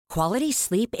Quality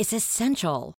sleep is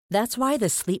essential. That's why the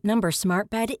Sleep Number Smart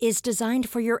Bed is designed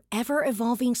for your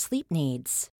ever-evolving sleep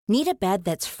needs. Need a bed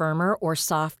that's firmer or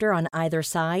softer on either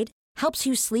side? Helps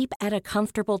you sleep at a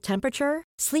comfortable temperature?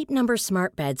 Sleep Number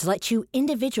Smart Beds let you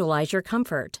individualize your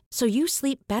comfort, so you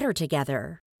sleep better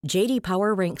together. J.D.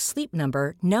 Power ranks Sleep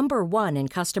Number #1 in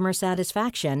customer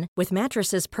satisfaction with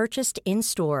mattresses purchased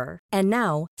in-store. And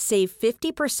now, save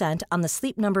 50% on the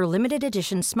Sleep Number Limited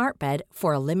Edition Smart Bed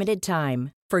for a limited time.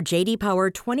 For J.D.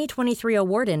 Power 2023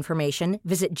 award information,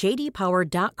 visit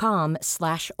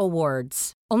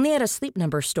jdpower.com/awards. Only at a Sleep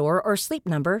Number store or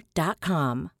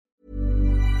sleepnumber.com.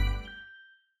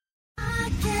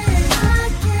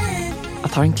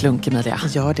 Jag tar en klunk, Emilia.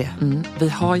 Gör det. Vi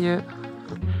har ju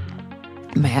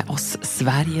med oss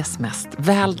Sveriges mest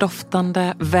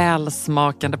väldoftande,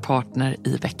 välsmakande partner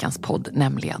i veckans podd,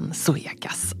 nämligen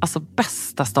Zoegas. Alltså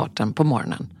bästa starten på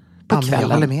morgonen. På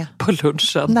kvällen, på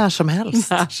lunchen. När som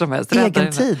helst.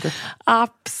 Egen tid.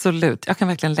 Absolut. Jag kan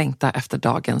verkligen längta efter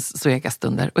dagens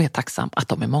Zoegas-stunder och är tacksam att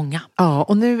de är många. Ja,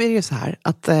 och nu är det ju så här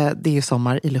att det är ju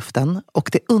sommar i luften. Och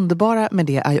det underbara med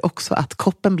det är ju också att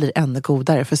koppen blir ännu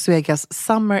godare. För Zoegas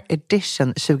Summer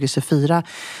Edition 2024,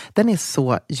 den är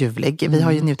så ljuvlig. Vi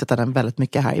har ju njutit av den väldigt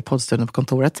mycket här i poddstunden på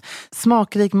kontoret.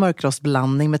 Smakrik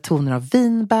mörkrostblandning med toner av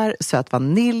vinbär, söt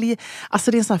vanilj.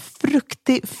 Alltså det är en sån här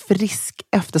fruktig, frisk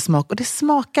eftersmak. Och det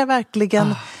smakar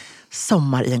verkligen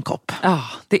sommar i en kopp. Ja,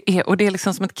 det är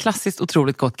liksom som ett klassiskt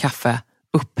otroligt gott kaffe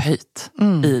upphöjt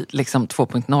i liksom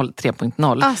 2.0,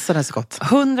 3.0. Alltså det är så gott.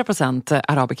 100%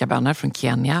 arabikabönor från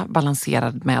Kenya,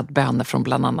 balanserad med bönor från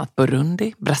bland annat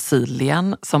Burundi,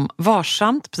 Brasilien, som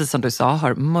varsamt, precis som du sa,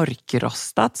 har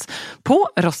mörkrostats på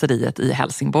rosteriet i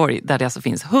Helsingborg, där det alltså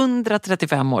finns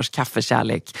 135 års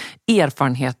kaffekärlek,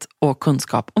 erfarenhet och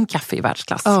kunskap om kaffe i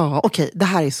världsklass. Ja, okej. Det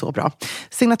här är så bra.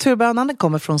 Signaturbönan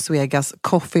kommer från Zoegas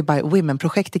Coffee by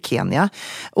Women-projekt i Kenya.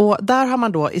 Och där har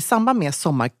man då i samband med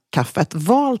sommarkaffet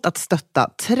valt att stötta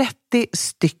 30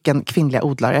 stycken kvinnliga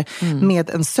odlare med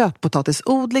en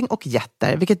sötpotatisodling och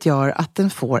jätter, vilket gör att den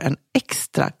får en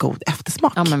extra god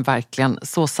eftersmak. Ja, men verkligen,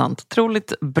 så sant.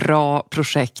 Otroligt bra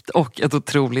projekt och ett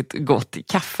otroligt gott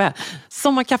kaffe.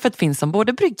 Sommarkaffet finns som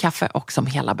både bryggkaffe och som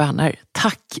hela bönor.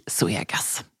 Tack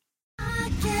Zoegas!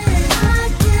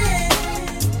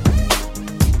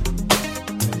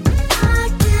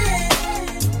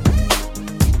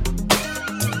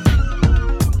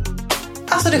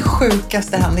 Alltså det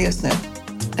sjukaste händer just nu.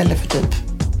 Eller för typ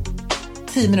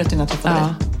 10 minuter innan jag träffade dig.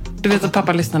 Du vet att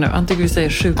pappa lyssnar nu. Han tycker vi säger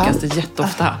sjukaste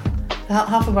jätteofta.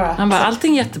 Han får bara... Han bara,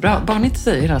 allting jättebra. Bara ni inte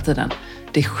säger hela tiden.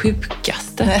 Det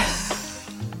sjukaste. Nej.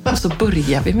 Och så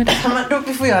börjar vi med det. Ja, men då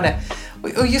vi får göra det.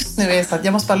 Och just nu är det så att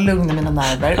jag måste bara lugna mina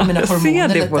nerver och mina hormoner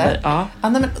lite. På dig. Ja.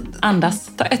 Andas.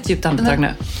 Ta ett djupt andetag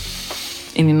nu.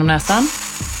 In genom näsan.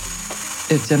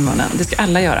 Ut genom munnen. Det ska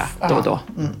alla göra då och då.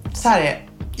 Så här är det.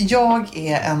 Jag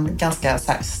är en ganska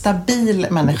så här stabil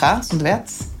människa, som du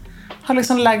vet. Har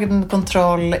liksom lägre under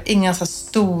kontroll, inga så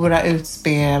stora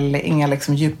utspel, inga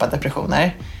liksom djupa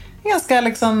depressioner. Ganska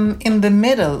liksom in the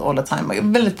middle all the time.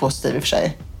 Väldigt positiv i och för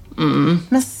sig.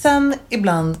 Men sen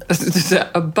ibland... Du säger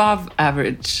above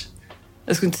average.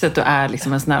 Jag skulle inte säga att du är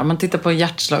liksom en sån här... Om man tittar på en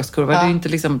hjärtslagskurva, du är inte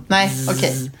liksom... Nej,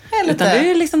 okej. Utan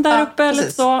du är liksom där uppe,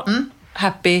 eller så.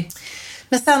 Happy.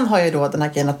 Men sen har jag då den här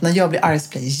grejen att när jag blir arg så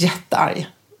blir jag jättearg.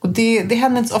 Och det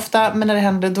händer inte så ofta, men när det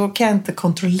händer då kan jag inte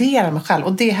kontrollera mig själv.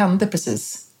 Och det hände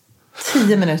precis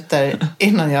 10 minuter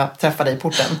innan jag träffade dig i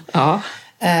porten. Ja.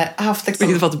 Haft liksom...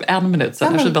 Vilket var typ 1 minut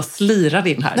sedan. Jag bara slirade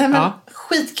in här. Nej, men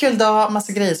skitkul dag,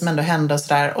 massa grejer som ändå hände och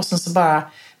sådär. Och sen så bara,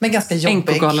 men ganska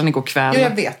jobbig. NK-galan igår kväll. Jo,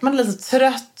 jag vet. Man är lite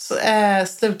trött,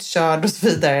 slutkörd och så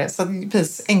vidare. Så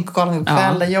precis, NK-galan igår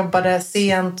kväll. Jag jobbade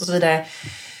sent och så vidare.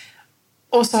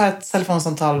 Och så har jag ett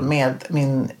telefonsamtal med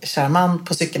min kära man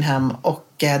på cykeln hem. Och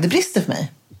det brister för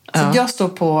mig. Så jag står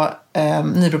på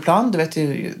Nybroplan. Du vet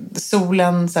ju,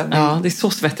 solen. Så här, det är så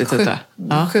svettigt ute.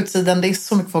 Skjutsidan, det är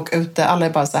så mycket folk ute. Alla är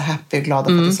bara så här happy och glada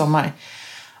för att det är sommar.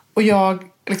 Och jag,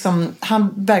 liksom,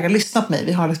 han vägrar lyssna på mig.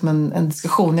 Vi har liksom en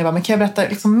diskussion. Jag bara, men kan jag berätta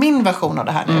liksom min version av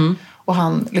det här nu? Och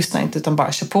han lyssnar inte utan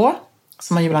bara kör på.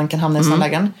 Så man ibland kan hamna i sån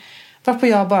lägen. Varpå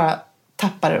jag bara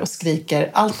tappar och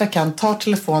skriker allt jag kan. Tar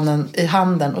telefonen i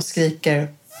handen och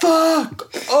skriker fuck!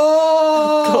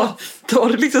 Tar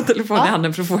du liksom telefonen i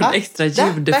handen för att få en extra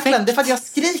ljudeffekt? Verkligen. Det är för att jag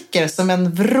skriker som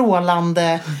en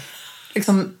vrålande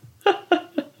liksom,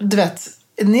 du vet,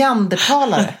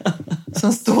 neandertalare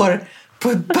som står på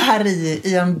ett berg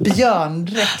i en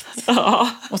björndräkt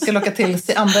och ska locka till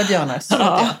sig andra björnar. Så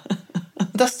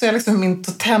där står jag liksom i min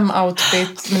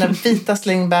totem-outfit, mina vita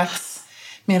slingbacks,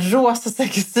 Min rosa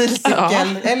Säker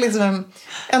Stil-cykel är liksom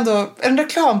en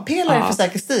reklampelare för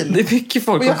Säker Stil. Det är mycket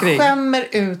folk omkring. Och jag skämmer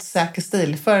ut Säker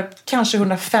Stil för kanske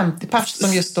 150 pers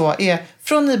som just då är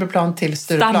från Nybroplan till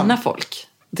Stureplan. Stannar folk.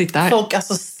 Titta här. Folk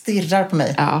alltså stirrar på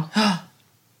mig. Ja.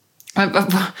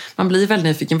 Man blir väldigt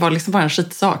nyfiken. Var det liksom bara en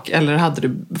skitsak? Eller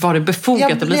var det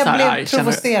befogat att bli så här arg? Jag blev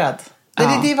provocerad.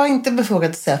 Det var inte befogat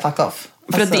att säga fuck off.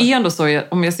 För att det är ändå så,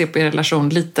 om jag ser på er relation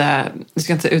lite, jag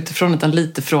ska inte säga utifrån utan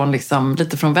lite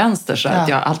från vänster, så att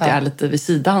jag alltid är lite vid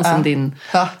sidan som din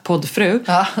poddfru,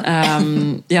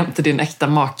 jämte din äkta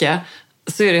make,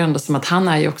 så är det ändå som att han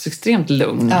är ju också extremt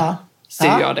lugn,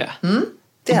 ser jag det.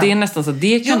 Det är nästan så,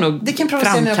 det kan nog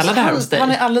framkalla det här hos dig.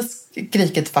 Han är alldeles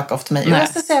skriket fuck off till mig. Jag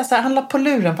ska säga så här, han la på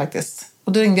luren faktiskt.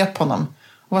 Och då ringde jag upp honom.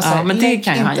 Och var men det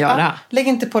kan ju han göra. Lägg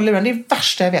inte på luren, det är det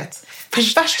värsta jag vet.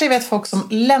 Det värsta jag vet, folk som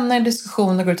lämnar en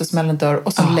diskussion och går ut och smäller en dörr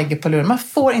och som lägger på luren. Man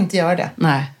får inte göra det.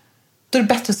 Nej. Då är det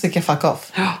bättre att trycka fuck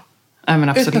off. Ja, men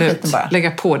absolut.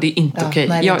 Lägga på, det är inte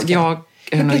okej. Jag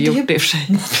har nog gjort det i och för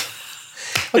sig.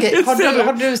 Okej,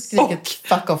 har du skrikit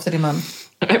fuck off till din man?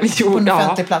 Jo, på en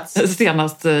offentlig plats?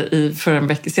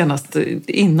 Senast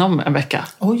inom en vecka.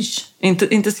 Oj.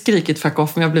 Inte skrikit fuck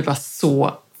off, men jag blir bara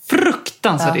så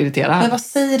fruktansvärt irriterad. Men vad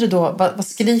säger du då?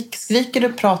 Skriker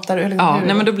du, pratar du?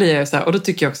 Eller men då blir jag så här, och då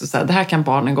tycker jag också så här, det här kan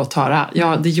barnen gott höra.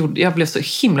 Jag blev så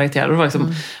himla irriterad. Det var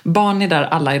liksom, barn är där,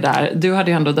 alla är där. Du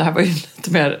hade ju ändå, det här var ju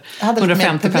lite mer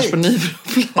 150 pers på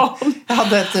Nybroplan. Jag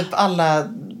hade typ alla,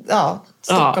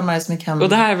 stockholmare som gick hem. Och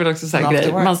det här är väl också så här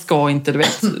grej. Man ska inte,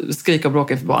 skrika och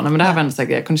bråka för barnen. Men det här var ändå så här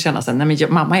grej. Jag kunde känna så här, nej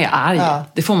men mamma är arg.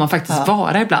 Det får man faktiskt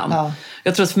vara ibland.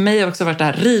 Jag tror att för mig har också varit det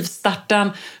här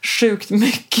rivstarten, sjukt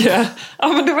mycket. Ja,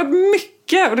 men det var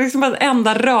mycket. Och det är liksom bara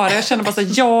enda röra. Jag känner bara så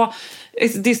här,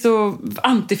 det är så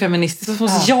antifeministiskt. Så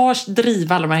måste jag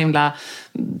driva alla de här himla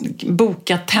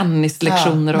boka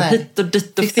tennislektioner och hit och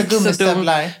dit och fixa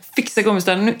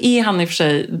gummistövlar. Nu är han i och för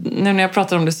sig, nu när jag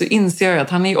pratar om det så inser jag att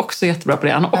han är också jättebra på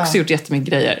det. Han har också gjort jättemycket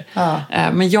grejer.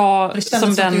 Men jag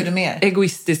som den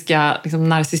egoistiska liksom,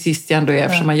 narcissist jag ändå är,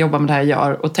 eftersom man jobbar med det här jag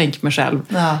gör och tänker mig själv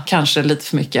kanske lite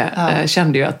för mycket,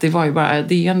 kände ju att det var ju bara,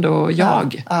 det är ändå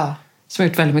jag. Som har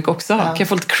gjort väldigt mycket också. Kan jag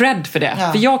få lite cred för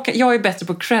det? För jag är bättre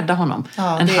på att credda honom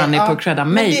än han är på att credda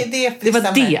mig. Det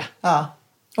var det.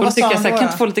 Och då tycker jag så här, kan jag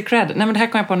inte få lite cred? Nej, men det här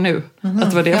kom jag på nu. Att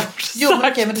det var det jag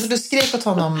okej, men du skrek åt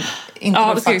honom. Inte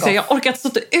då ska jag säga, jag orkar inte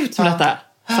stå ut med detta.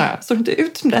 Stå inte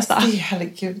ut med detta.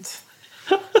 Herregud.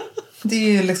 Det är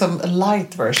ju liksom a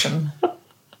light version.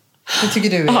 Det tycker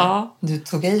du är. Du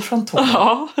tog i från tåg.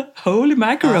 Holy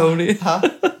macaroni.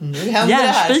 Nu händer det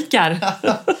här. Järnspikar.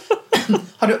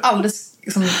 Har du aldrig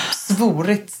liksom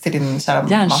svorit till din kära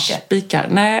make? Järnspikar?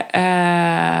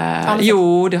 Nej.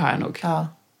 Jo, det har jag nog.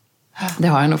 Det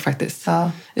har jag nog faktiskt.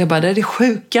 Jag bara, det är det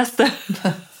sjukaste.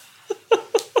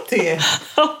 Det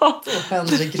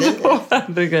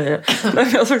händer grejer.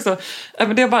 Men jag också,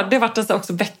 det har varit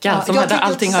också veckan som där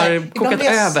allting har kokat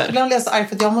över. Ibland blir jag så arg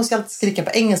för att jag måste alltid skrika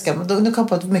på engelska. Men nu kom jag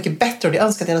på att det var mycket bättre och jag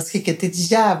önskar att jag hade skrikit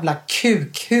ditt jävla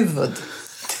kukhuvud.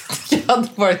 Det hade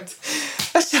varit...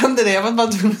 Jag kände det, jag var bara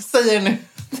tvungen att säga det nu.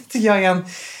 Det tycker jag igen.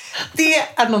 Det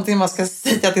är någonting man ska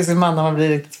säga till sin man när man blir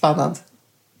riktigt förbannad.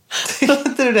 Tycker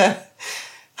inte du det?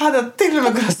 Jag hade till och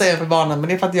med kunnat säga för barnen, men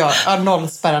det är för att jag har noll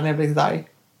spärrar när jag blir riktigt arg.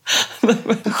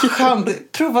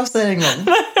 Prova att säga en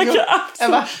gång.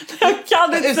 Jag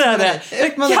kan inte säga det.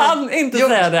 Jag kan inte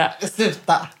säga det.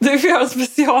 Sluta. Du får göra en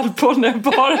special på när jag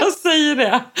bara säger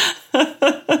det.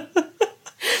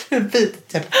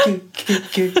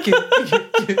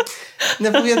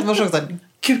 När på Göteborg så här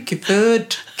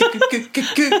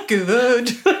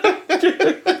kukuvud.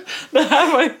 Det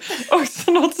här var ju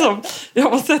också något som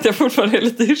jag måste säga att jag fortfarande är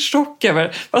lite i chock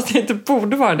över, fast jag inte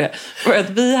borde vara det. För att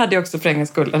vi hade ju också för en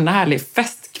skull en härlig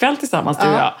festkväll tillsammans, du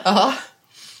och jag.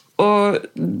 Och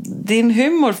din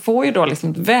humor får ju då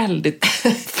liksom ett väldigt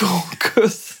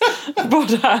fokus på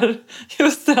det här,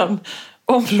 just den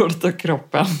området av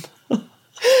kroppen.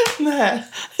 Nej.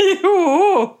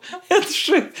 Jo, helt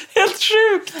sjukt.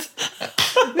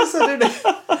 Nu sa du det.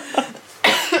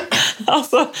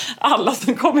 Alltså, alla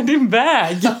som kom i din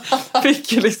väg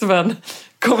fick ju liksom en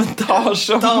kommentar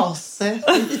som... Dase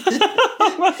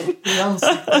i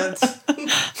ansiktet.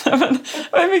 Men det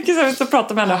var mycket så att vi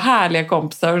pratade med alla härliga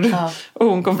kompisar. Och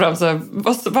hon kom fram så här,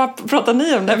 vad pratar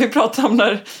ni om? När vi pratade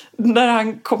om när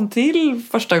han kom till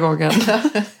första gången.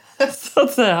 så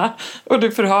att säga. Och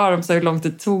du förhör om så hur långt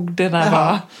det tog det när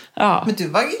var. Ja. Men du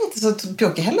var inte så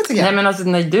pjåkig heller tycker jag. Nej men alltså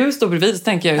när du står bredvid så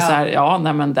tänker jag ju så här,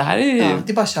 nej men det här är ju... Ja,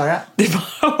 det är bara att köra. Det är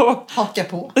bara att haka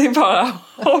på. Det är bara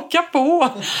att haka på.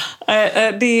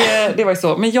 Det var ju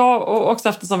så. Men jag har också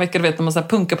haft en sån vecka, du vet, när man så här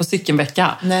punka på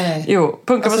cykelvecka. Nej. Jo,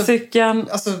 punka på cykeln.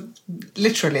 Alltså,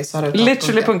 literally så har du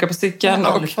Literally punka på cykeln. Jag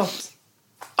har aldrig fått.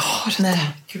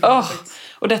 Nej, gud.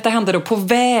 Och detta hände då på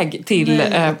väg till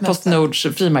Postnords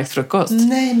frimärksfrukost.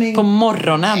 Nej, men... På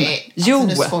morgonen. Nej, jo,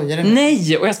 alltså, nu skojar du.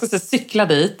 Nej, och jag ska cykla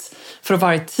dit för att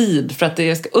vara i tid. För att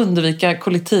jag ska undvika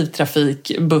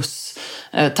kollektivtrafik, buss,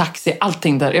 taxi,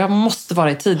 allting där. Jag måste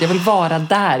vara i tid. Jag vill vara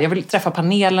där. Jag vill träffa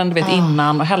panelen, du vet,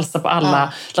 innan och hälsa på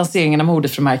alla lanseringarna av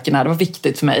modefrimärkena. Det var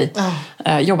viktigt för mig.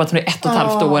 Jobbat med det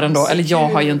 1,5 år ändå. Eller jag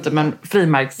har ju inte, men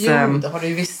frimärks... Jo, det har du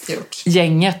ju visst gjort.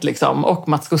 Gänget liksom. Och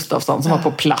Mats Gustafsson som var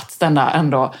på plats. Den där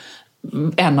ändå...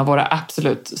 En av våra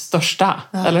absolut största,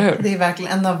 eller hur? Det är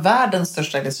verkligen en av världens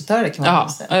största illustratörer kan man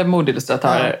säga. Ja,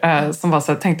 modeillustratörer. Som var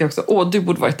så här, tänkte jag också, du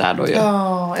borde varit där då ju.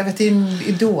 Ja, jag vet, det är en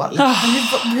idol.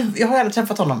 Jag har aldrig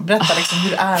träffat honom. Berätta liksom,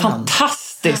 hur är han?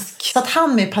 Fantastisk. Satt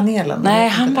han med i panelen? Nej,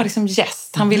 han var liksom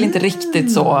gäst. Han ville inte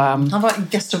riktigt så... Han var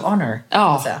guest of honor.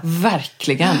 Ja,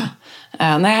 verkligen.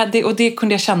 Och det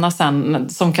kunde jag känna sen,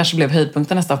 som kanske blev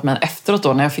höjdpunkten nästan för mig efteråt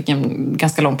då, när jag fick en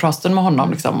ganska lång pratstund med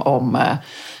honom liksom, om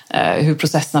hur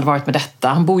processen hade varit med detta.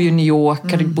 Han bor ju i New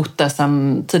York, hade bott där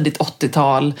sedan tidigt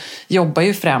 80-tal, jobbar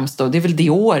ju främst då, det är väl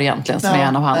Dior egentligen som är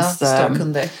en av hans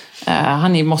kunder.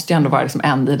 Han måste ju ändå vara liksom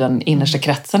en i den innersta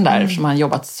kretsen där, eftersom han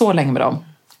jobbat så länge med dem.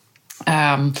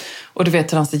 Och du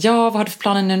vet hur han säger, vad har du för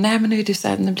planer nu? Nej, men nu är det så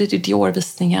här, nu blir det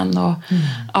Dior-visningen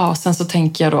och sen så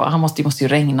tänker jag då, han måste ju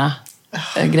regna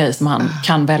grej som han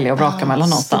kan välja och vraka mellan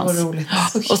någonstans. Så roligt.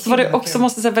 Och så var det också,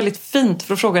 måste jag säga, väldigt fint,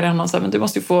 för att fråga honom så här, men du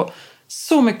måste ju få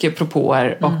så mycket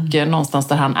propåer och någonstans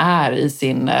där han är i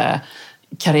sin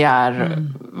karriär,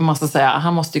 måste säga,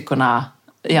 han måste ju kunna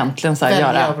egentligen så här,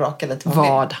 göra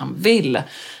vad han vill.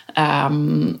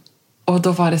 Och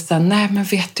då var det så här, nej men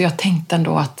vet du, jag tänkte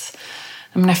ändå att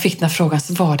när jag fick den här frågan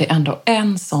så var det ändå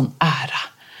en sån ära.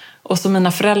 Och så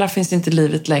mina föräldrar finns inte i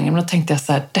livet längre, men då tänkte jag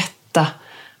så här, detta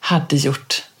hade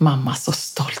gjort mamma så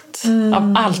stolt.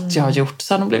 Av allt jag har gjort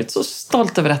så har hon blivit så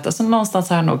stolt över detta. Så någonstans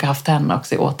har jag nog haft henne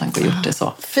också i åtanke och gjort det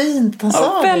så. Fint, han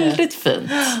sa väldigt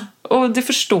fint. Och det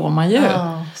förstår man ju.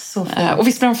 Ja, så fint. Och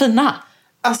visst blir de fina?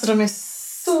 Alltså de är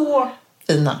så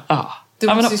fina. Ja. Du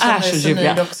men måste de är så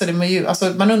ljuvliga. Också,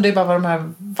 man undrar ju bara var de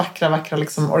här vackra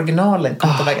liksom, originalen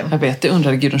kommer ta vägen. Jag vet, det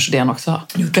undrade Gudrun Sjödén också.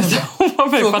 Hon var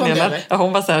med i panelen.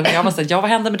 Hon var så här, jag var så här, vad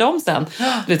händer med dem sen?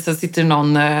 Du vet, så sitter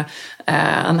det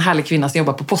en härlig kvinna som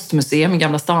jobbar på Postmuseum i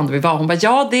Gamla stan där vi var. Hon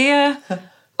bara, det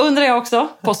undrar jag också.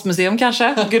 Postmuseum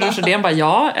kanske. Gudrun Sjödén bara,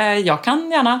 jag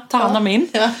kan gärna ta hand om min.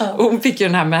 Och hon fick ju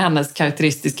den här med hennes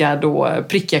karaktäristiska då,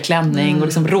 prickiga klänning och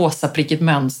liksom rosa prickigt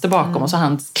mönster bakom och så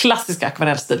hans klassiska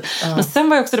akvarellstil. Men sen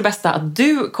var ju också det bästa att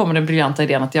du kom med den briljanta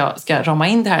idén att jag ska rama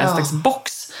in det här i en slags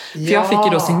box. För jag fick ju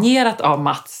då signerat av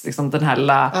Mats liksom den här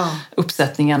lilla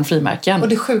uppsättningen frimärken. Och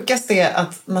det sjukaste är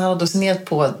att när han har då signerat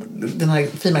på den här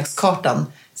frimärkskartan,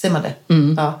 säger man det?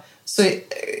 Ja. Så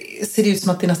ser det ut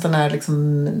som att det nästan är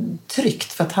liksom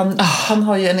tryckt. För att han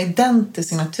har ju en identisk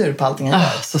signatur på allting han gör.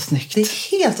 Så snyggt. Det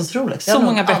är helt otroligt. Så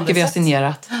många böcker vi har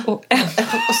signerat. Och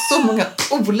så många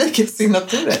olika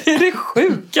signaturer. Det är det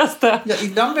sjukaste. Ja,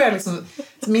 ibland börjar liksom...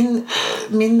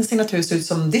 Min signatur ser ut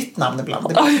som ditt namn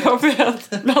ibland. Ja, jag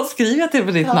vet. Ibland skriver jag till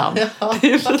med ditt namn. Ja.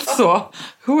 Det är lite så.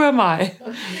 Who am I?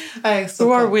 Nej,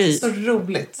 Who are we? Så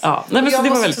roligt. Ja. Nej, men så det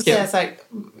var väldigt kul. Så här,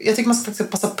 jag tycker man ska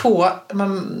faktiskt passa på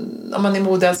om man är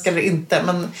modeälskare eller inte.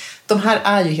 Men de här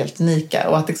är ju helt unika.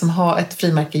 Och att liksom ha ett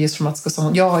frimärke just från Mats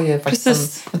Gustafsson. Jag har ju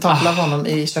faktiskt en tavla av honom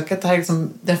i köket. Det här är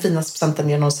liksom den finaste presenten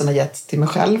jag någonsin har gett till mig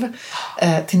själv.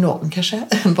 Till någon kanske.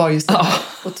 Var just den här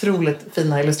otroligt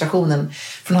fina illustrationen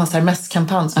från hans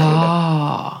Hermès-kampanj som jag gjorde.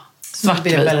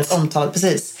 Svartvit. Det är väldigt omtalat,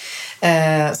 precis.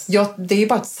 Det är ju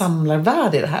bara ett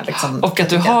samlarvärde i det här. Liksom, och att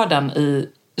du har den i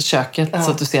köket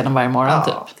så att du ser den varje morgon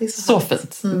typ. Det är så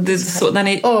fint. Det är så, den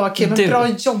är okej, men bra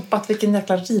jobbat, vilken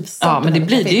jäkla rivstart. Ja, men det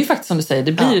blir ju faktiskt som du säger,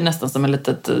 det blir ju nästan som en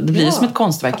litet, det blir ju som ett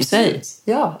konstverk i sig.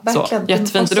 Ja, verkligen. Så,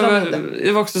 jättefint.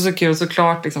 Det var också så kul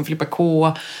såklart, liksom Filippa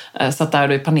K satt där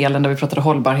då i panelen där vi pratade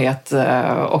hållbarhet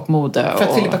och mode. För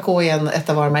att Filippa K är ett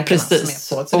av varumärkena som är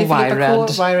så. Så och det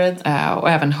är Vired. Och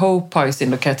även Hope har ju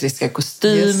sin karaktäristiska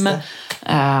kostym.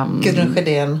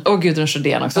 Gudrun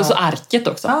Sjödén också. Och så arket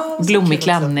också. Blommig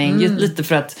klänning. Lite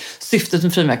för att syftet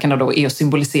med frimärkena då är att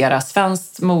symbolisera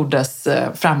svenskt modes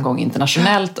framgång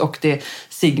internationellt och det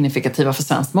signifikativa för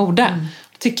svenskt mode.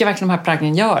 tycker jag verkligen de här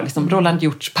plaggen gör. Liksom Roland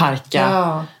Hjorts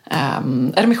parka.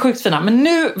 De är sjukt fina. Men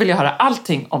nu vill jag höra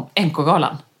allting om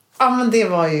NK-galan. Ja, men det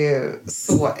var ju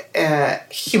så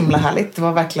himla härligt. Det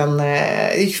var verkligen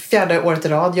 4:e året i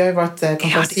rad. Jag har ju varit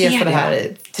konferencier för det här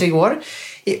i 3 år.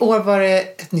 I år var det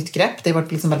ett nytt grepp. Det var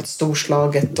liksom väldigt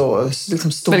storslaget och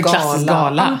liksom stor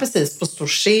gala. Ja, precis, på stor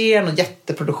scen och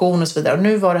jätteproduktion och så vidare. Och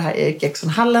nu var det här Erik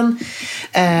Jackson-hallen.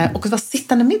 Och det var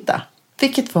sittande middag.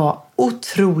 Vilket var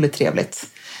otroligt trevligt.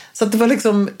 Så att det var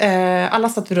liksom, alla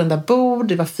satt vid runda bord.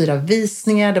 Det var 4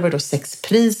 visningar. Det var då 6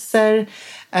 priser.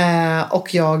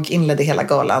 Och jag inledde hela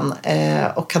galan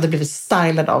och hade blivit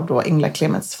stylad av då Ingela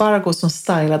Clements Fargo som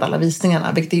stylade alla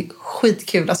visningarna, vilket är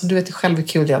skitkul. Alltså du vet ju själv hur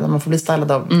kul det är när man får bli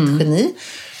stylad av ett geni.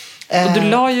 Och du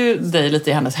la ju dig lite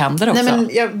i hennes händer också. Nej, men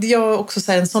jag är också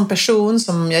så här, en sån person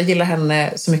som jag gillar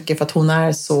henne så mycket för att hon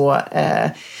är så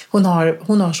hon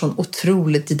har sån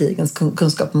otroligt gedigen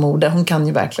kunskap om mode. Hon kan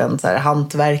ju verkligen så här,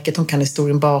 hantverket, hon kan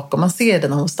historien bakom. Man ser det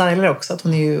när hon stylar också, att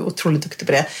hon är ju otroligt duktig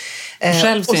på det.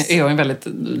 Själv är hon väldigt,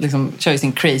 liksom, kör ju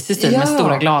sin crazy stil med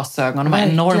stora glasögon och de här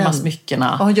enorma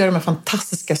smyckena. Och hon gör de här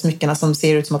fantastiska smyckena som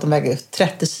ser ut som att de väger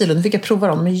 30 kilo. Nu fick jag prova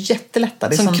dem, de är jättelätta.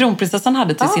 Det är som kronprinsessan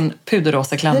hade till sin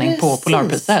puderrosa klänning på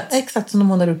Polarpriset. Exakt, som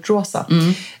hon hade gjort rosa.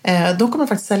 De kommer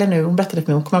faktiskt sälja nu, hon berättade för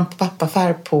mig, hon kommer på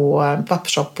pappaffär på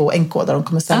pappshop på NK där de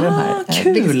kommer sälja de här.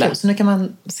 Kul! Så nu kan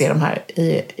man se de här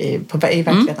i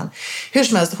verkligheten. Hur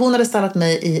som helst, hon hade ställt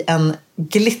mig i en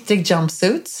glittrig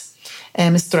jumpsuit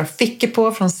med stora fickor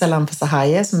på från Selam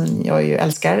Fasahaye som jag ju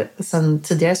älskar sen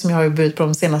tidigare, som jag har ju burit på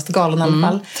de senaste galan i alla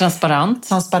fall.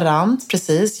 Transparent,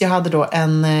 precis. Jag hade då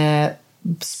en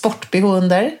sport-BH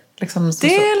under. Liksom,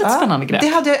 det är lite spännande grepp. Det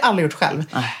hade jag aldrig gjort själv.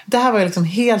 Det här var ju liksom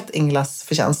helt Inglas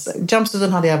förtjänst.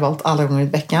 Jumpsuiten hade jag valt alla gånger i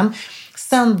veckan.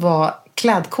 Sen var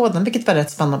klädkoden, vilket var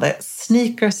rätt spännande,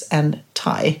 sneakers and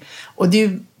tie. Och det är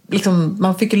ju liksom,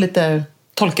 man fick ju lite...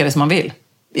 Tolka det som man vill.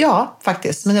 Ja,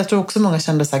 faktiskt. Men jag tror också många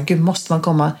kände så här, gud, måste man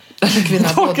komma kvinna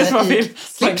både som man vill.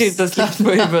 Man kan inte slips på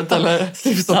huvudet eller...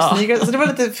 slips och sneakers. Så det var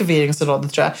lite förvirring som rådde,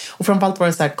 tror jag. Och framförallt var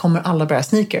det så här, kommer alla bära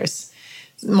sneakers?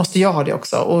 Måste jag ha det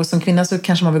också? Och som kvinna så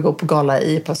kanske man vill gå på gala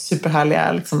i ett par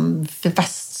superhärliga liksom,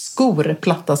 festskor,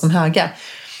 platta som höga.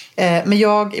 Men i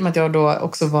och med att jag då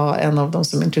också var en av de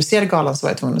som intresserade galan, så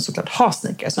var jag tvungen att såklart ha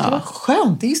sneakers. Så det var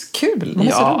skönt, det är ju så kul.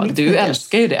 Ja, du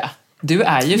älskar ju det. Du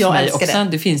är ju för mig också.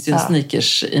 Det finns ju en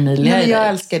sneakers-Emilia i dig. Jag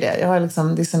älskar det. Jag har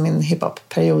liksom, det är som min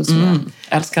hiphop-period som jag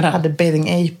älskar det. Hade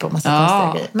Bathing Ape och massa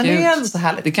konstiga grejer. Men det är ändå så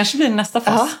härligt. Det kanske blir nästa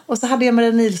fas. Ja, och så hade jag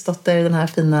Maria Nilsdotter den här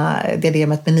fina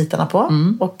diademet med nitarna på.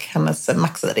 Och hennes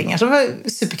maxade ringar. Så det var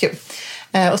superkul.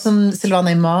 Och sen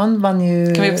Silvana Imam vann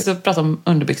ju... Kan vi också prata om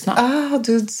underbyxorna?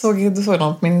 Du såg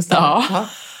något på min Instagram. Ja.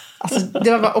 Alltså,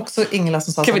 det var också Ingela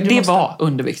som sa så. Det var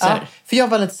underbyxor. Ja, för jag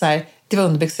var lite så här... Det var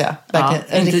underbyxor,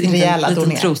 verkligen riktigt rejäla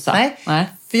liten trosa. Nej.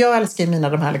 För jag älskar mina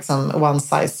de här liksom one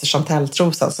size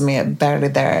Chantel-trosan som är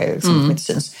barely there, som inte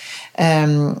syns.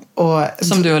 Och,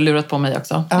 som du har lurat på mig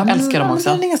också. Jag älskar dem också.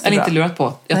 Eller inte lurat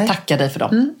på. Jag tackar dig för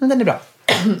dem. Men den är bra.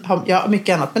 Ja,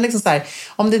 mycket annat. Men liksom så här,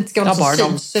 om det inte ska vara något som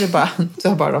syns så är det bara, du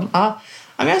har bara dem. Ja.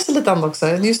 Men jag har lite annat också.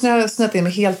 Just nu har jag snöat in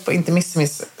mig helt på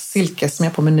Intimismis silke som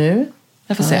jag har på mig nu.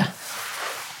 Jag får se.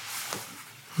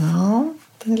 Ja,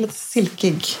 den är lite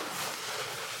silkig.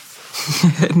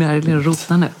 När är det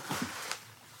rotna nu?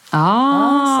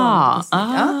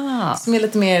 Som är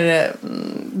lite mer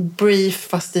brief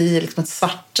fast i liksom ett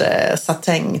svart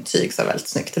satängtyg, så väldigt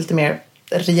snyggt. Lite mer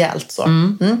rejält så.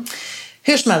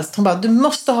 Hur som helst, hon bara, du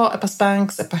måste ha ett par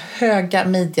Spanx, ett par höga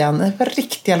midjan, ett par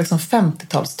riktiga liksom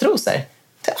 50-talstrosor.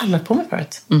 Det har alla på mig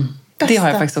förut. Det har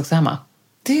jag faktiskt också hemma.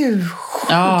 Det är ju sjukt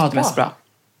bra. Det är så bra.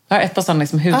 Jag har ett par sådana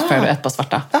liksom hudfärg och ett par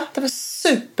svarta. Ja, det var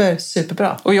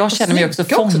superbra. Och jag känner mig också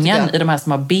fången i de här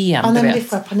som har ben, du vet. Det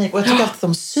får jag panik. Och jag tycker alltid att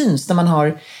de syns när man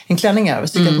har en klänning över.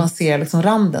 Så tycker jag att man ser liksom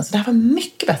randen. Så det här var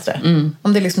mycket bättre.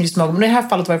 Om det är liksom just magom. Men i det här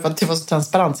fallet var det för att det var så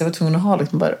transparent. Så jag var tvungen att ha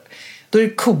liksom bara... Då är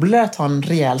det coolare att ha en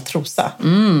rejäl trosa.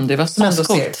 Det var så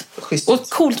coolt. Och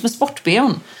coolt med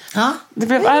sportben. Ja, det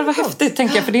var häftigt,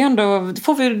 tänker jag. För det är ändå, det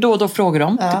får vi då och då frågor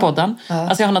om till podden.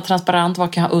 Alltså jag har något transparent,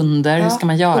 vad kan jag ha under? Hur ska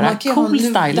man göra? Cool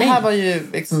styling. Det här var ju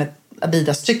liksom ett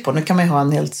Adidas-tryck på. Nu kan man ju ha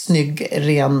en helt snygg,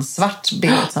 ren svart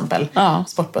ben till exempel.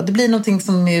 Sportbra. Det blir någonting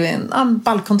som är en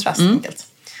ballkontrast enkelt.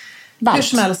 Hur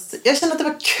som helst, jag kände att det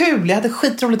var kul. Jag hade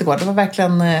skitroligt igår. Det var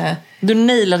verkligen... Du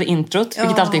nailade introt,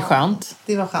 vilket alltid är skönt.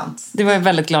 Det var skönt. Det var jag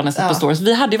väldigt glad när jag satt på stories.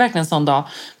 Vi hade ju verkligen en sån dag.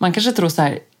 Man kanske tror så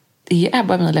här, är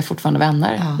Ebba och Emilia fortfarande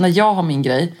vänner? När jag har min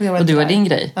grej och du har din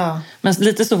grej. Men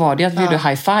lite så var det att vi gjorde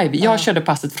high five. Jag körde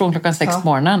passet från klockan 6 på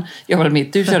morgonen. Jag var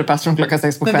mitt. Du körde passet från klockan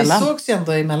 6 på kvällen. Men vi sågs ju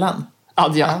ändå emellan.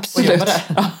 Ja, absolut.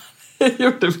 Det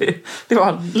gjorde vi. Det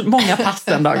var många pass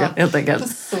den dagen helt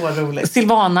enkelt. Så roligt.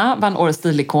 Silvana vann årets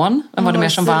stilikon. Vem var det mer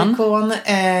som vann? Stilikon,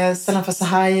 Stellan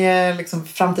Fasahaye, liksom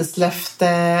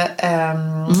framtidslöfte.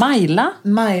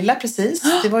 Maila, precis.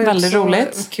 Det var ju väldigt också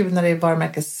roligt. Kul när det är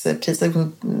varumärkespris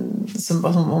som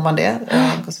hon vann det.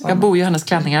 Jag bor ju i hennes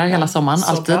klänningar hela sommaren,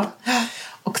 så alltid. Bra.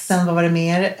 Och sen vad var det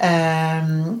mer?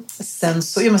 Sen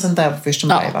där på första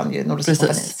maj vann ju Nordiska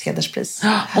Kompaniets hederspris.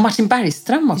 Och Martin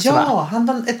Bergström också, va? Ja, han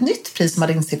vann ett nytt pris som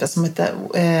hade instiftats som hette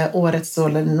årets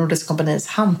Nordiska Kompaniets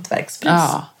hantverkspris.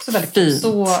 Ja, så väldigt kul.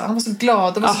 Så, han var så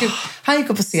glad. Och var så kul. Han gick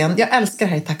upp på scen. Jag älskar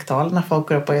det här i tacktal när folk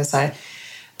går upp och är så här: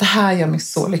 det här gör mig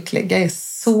så lycklig. Jag är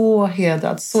så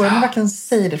hedrad. Så jag verkligen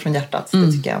säger det från hjärtat.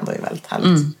 Det tycker jag ändå är väldigt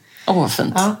härligt. Vad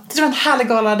fint. Ja, det var en härlig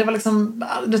gala. Det var liksom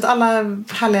alla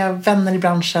härliga vänner i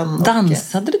branschen.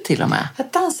 Dansade du till och med? Jag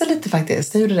dansade lite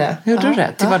faktiskt. Jag gjorde det. Gjorde du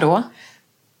det? Till vad då?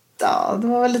 Ja, det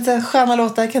var väl lite sköna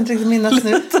låtar. Jag kan inte riktigt minnas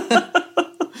nu.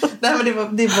 Nej, men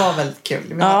det var väldigt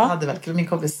kul. Vi hade väldigt kul. Min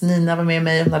kompis Nina var med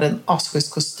mig. Hon hade en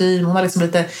asschysst kostym. Hon hade liksom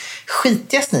lite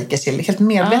skitiga sneakers till. Helt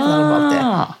medveten när hon valt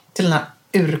det. Till den här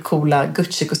urcoola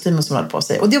Gucci-kostymen som hon hade på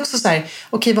sig. Och det är också så här,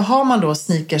 okej, vad har man då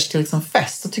sneakers till liksom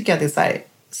fest? Då tycker jag att det är så här,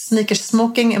 sneakers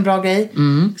smoking, en bra grej.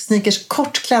 Sneakers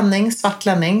kort klänning, svart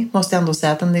klänning. Måste jag ändå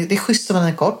säga att det är schysst om den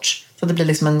är kort. Så att det blir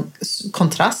liksom en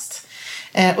kontrast.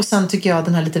 Och sen tycker jag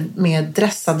den här lite mer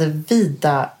dressade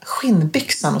vida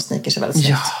skinnbyxan och sneakers är väldigt snyggt.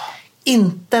 Ja.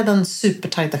 Inte den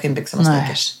supertajta skinnbyxan och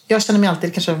sneakers. Jag känner mig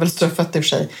alltid, kanske väldigt stora fötter i och för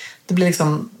sig. Det blir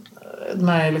liksom de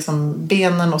här liksom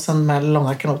benen och sen de här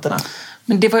långa kanoterna.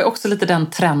 Men det var ju också lite den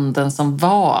trenden som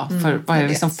var för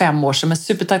liksom 5 år sedan med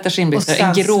supertajta skinnbyxor,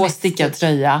 en grå stickad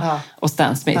tröja och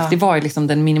Stan Smith. Det var ju liksom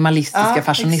den minimalistiska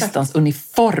fashionistans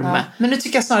uniform. Ja. Men nu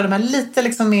tycker jag snarare de här lite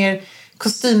liksom mer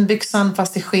kostymbyxan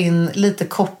fast i skinn, lite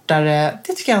kortare.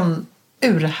 Det tycker jag är en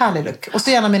urhärlig look. Och så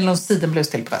gärna med någon sidenblus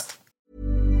till på fest.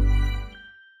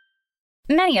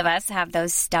 Many of us have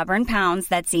those stubborn pounds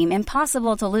that seem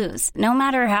impossible to lose, no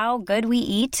matter how good we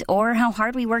eat or how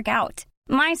hard we work out.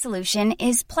 My solution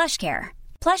is PlushCare.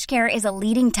 PlushCare is a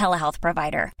leading telehealth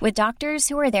provider with doctors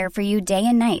who are there for you day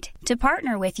and night to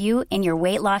partner with you in your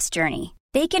weight loss journey.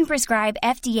 They can prescribe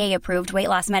FDA-approved weight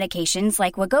loss medications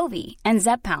like Wegovy and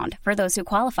Zepbound for those who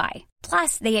qualify.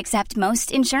 Plus, they accept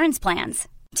most insurance plans.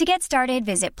 To get started,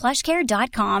 visit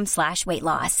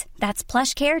plushcare.com/weightloss. That's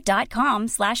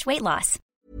plushcare.com/weightloss.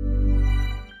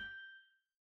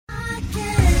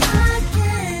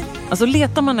 Alltså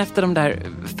letar man efter de där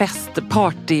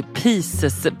fest-party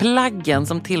pieces-plaggen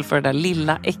som tillför det där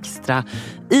lilla extra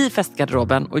i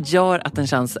festgarderoben och gör att den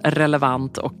känns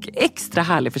relevant och extra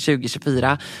härlig för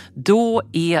 2024, då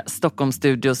är Stockholm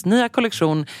Studios nya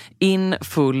kollektion In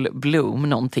Full Bloom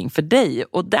någonting för dig.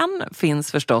 Och den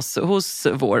finns förstås hos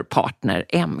vår partner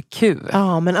MQ.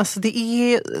 Ja, men alltså det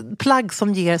är plagg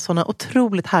som ger såna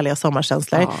otroligt härliga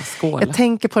sommarkänslor. Ja, skål. Jag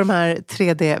tänker på de här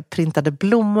 3D-printade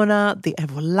blommorna, det är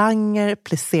volanger,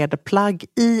 plisserade plagg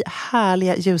i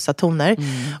härliga ljusa toner.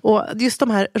 Och just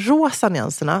de här rosa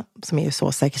nyanserna, som är ju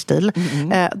så säker stil,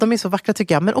 de är så vackra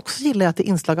tycker jag. Men också gillar jag att det är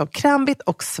inslag av krämvitt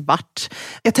och svart.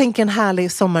 Jag tänker en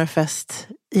härlig sommarfest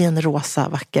i en rosa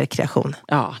vacker kreation.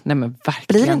 Ja, nej men verkligen.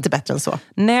 Blir det inte bättre än så?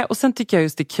 Nej, och sen tycker jag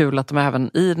just det är kul att de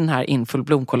även i den här In Full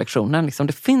Bloom-kollektionen, liksom,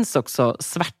 det finns också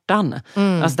svärtan.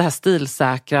 Alltså det här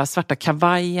stilsäkra, svarta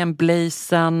kavajen,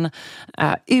 blazen,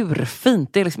 urfint.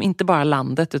 Det är liksom inte bara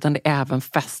landet utan det är även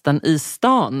festen i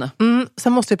stan.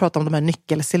 Sen måste vi prata om de här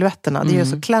nyckelsilhuetterna. Det är ju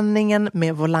så klänningen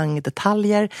med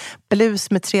volangdetaljer,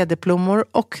 blus med 3D-plommor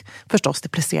och förstås det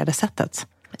plisserade sättet.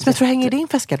 Som jag tror hänger i din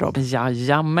festgarderob.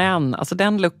 Jajamän, alltså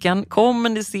den looken kommer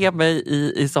ni se mig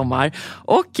i sommar.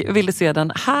 Och vill du se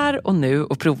den här och nu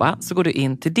och prova så går du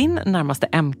in till din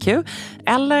närmaste MQ.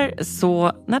 Eller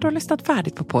så när du har lyssnat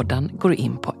färdigt på podden går du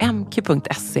in på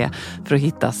mq.se för att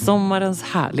hitta sommarens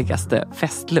härligaste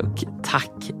festlook.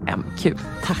 Tack MQ.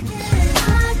 Tack.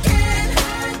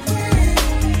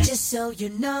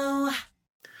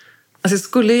 Alltså jag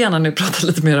skulle gärna nu prata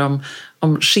lite mer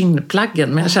om skinnplaggen,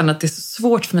 men jag känner att det är så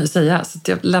svårt för mig att säga, så att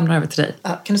jag lämnar över till dig.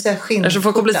 Ja, kan du säga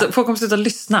skinnskjorta? Folk kommer sluta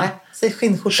lyssna. Nej, säg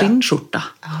skinnskjorta. Skinnskjorta.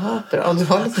 Ja, bra. Du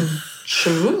har lite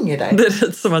sjunger där. Det är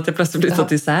lite som att jag plötsligt flyttat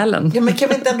till Sälen. Ja, men kan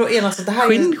vi inte ändå enas att det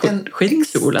här är en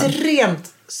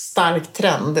extremt stark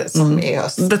trend som är i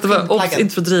höst. Detta var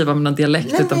inte för att driva med någon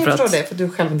dialekt. Nej, utan jag för förstår att... det, för du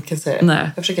själv inte kan säga det.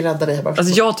 Nej. Jag försöker rädda dig här bara.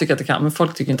 Alltså jag tycker att det kan, men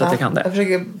folk tycker inte att det kan det. Jag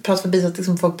försöker prata förbi så att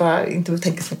liksom folk bara inte vill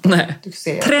tänka sig på. Nej. Du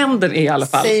ser. Trenden är i alla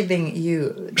fall Saving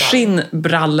you.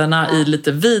 skinnbrallorna i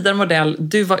lite vidare modell.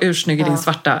 Du var ursnygg i din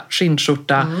svarta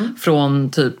skinnskjorta från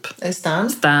typ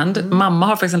Stand. Mamma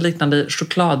har faktiskt en liknande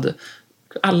choklad.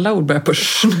 Alla ord börjar på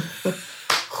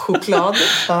choklad.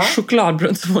 Ja.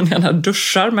 Chokladbrunt som hon gärna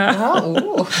duschar med.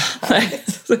 Ja, Nej,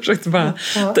 så jag försökte bara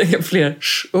tänka fler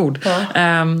ord.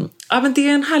 Ja, men det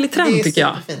är en härlig trend tycker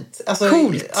jag. Det är superfint. Alltså,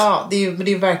 coolt. Ja, det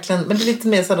är verkligen, men det är lite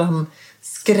mer så de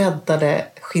skräddade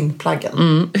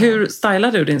skinnplaggen. Hur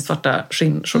stylar du din svarta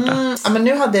skinnskjorta? Ja, men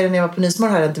nu hade jag, när jag var på Nysmor,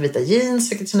 hade jag inte vita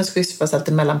jeans, vilket kändes schysst för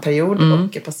lite mellanperiod,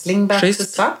 och ett par slingbacks och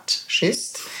svart.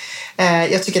 Schysst.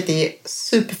 Jag tycker att det är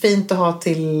superfint att ha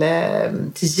till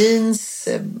jeans,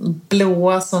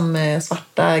 blåa som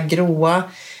svarta, gråa.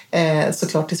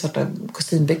 Såklart till svarta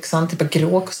kostymbyxan, typ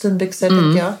grå kostymbyxor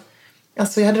tänker jag.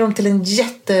 Alltså jag hade dem till en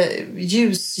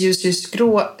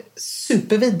ljusgrå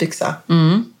supervid byxa.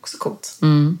 Också coolt.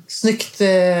 Snyggt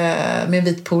med en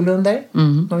vit polo under.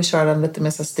 Om vi kör den lite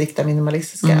mer så strikta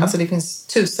minimalistiska. Alltså det finns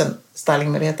 1000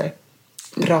 stylingmöjligheter.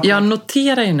 Bra. Jag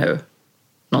noterar ju nu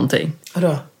någonting.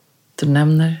 Vadå? Du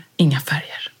nämner inga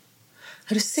färger.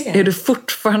 Du ser. Är du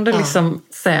fortfarande liksom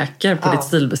säker på ditt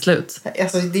stilbeslut?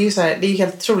 Alltså, det är ju så här, det är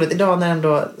helt otroligt. Idag när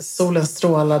ändå solen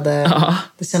strålade,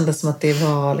 det kändes som att det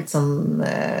var liksom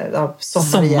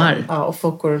sommar igen. Ja, och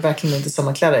folk går verkligen inte i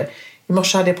sommarkläder. I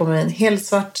morse hade jag på mig en helt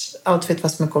svart outfit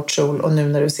fast med kort kjol, och nu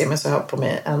när du ser mig så har jag på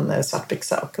mig en svart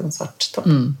byxa och en svart topp.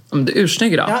 Om du är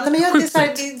ursnygg idag. Ja, nej, men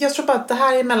jag tror bara att det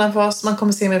här är mellanfas. Man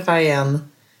kommer se mig färg igen.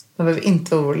 Man behöver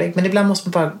inte vara orolig. Men ibland måste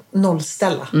man bara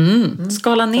nollställa.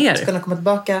 Skala ner. För att kunna komma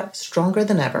tillbaka stronger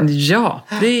than ever. Ja,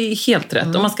 det är helt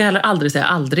rätt. Och man ska heller aldrig säga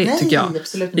aldrig, tycker jag.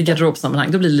 Absolut i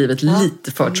garderobsammanhang. Då blir livet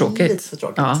lite för tråkigt. Lite för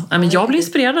tråkigt. Ja. Men jag blir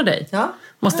inspirerad av dig,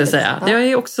 måste jag säga. Ja. Jag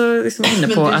är också liksom inne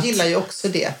på men att... du gillar ju också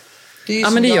det. Ja,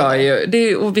 men det gör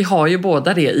ju. Och vi har ju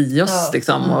båda det i oss.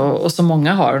 Liksom, och så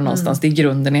många har någonstans. Det är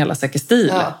grunden i hela säker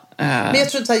stil. Ja. Men jag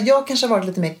tror att jag kanske har varit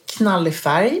lite mer knallig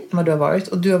färg än vad du har varit.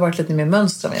 Och du har varit lite mer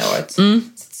mönster än vad jag har varit. Så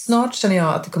snart känner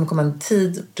jag att det kommer komma en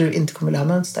tid då du inte kommer vilja ha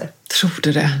mönster. Tror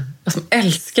du det? Jag som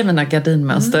älskar mina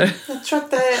gardinmönster. Jag tror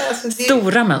att det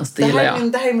stora mönster gillar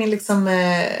jag. Det här är min liksom,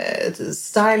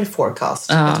 style forecast.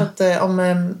 Jag tror att om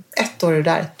 1 år är det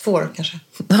där. 2 år kanske.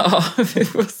 Ja, vi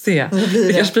får se.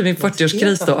 Det kanske blir min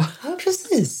 40-årskris då. Ja,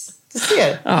 precis. Du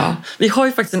ser. Ja, vi har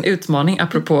ju faktiskt en utmaning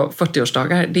apropå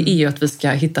 40-årsdagar. Det är ju att vi ska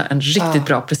hitta en riktigt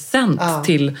bra present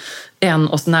till en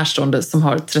oss närstående som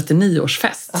har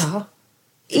 39-årsfest.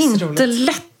 Inte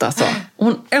lätt alltså.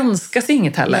 Hon önskar sig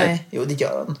inget heller. Nej, jo det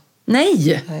gör hon.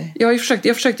 Nej. Jag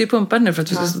försökte ju pumpa henne för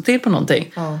att vi ska stå till på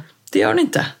någonting. Det gör hon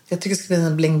inte. Jag tycker det ska bli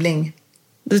en bling-bling.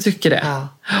 Du tycker det?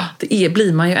 Det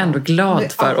blir man ju ändå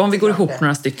glad för. Om vi går ihop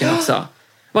några stycken också.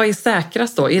 Vad är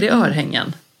säkrast då? Är det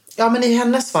örhängen? Ja, men i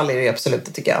hennes fall är det absolut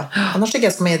det, tycker jag. Annars tycker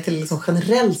jag ska man ge till, liksom,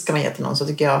 generellt ska man ge till någon, så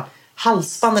tycker jag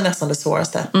halsband är nästan det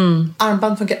svåraste.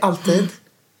 Armband funkar alltid.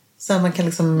 Så man kan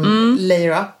liksom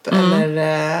layer up.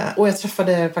 Eller, och jag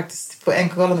träffade faktiskt på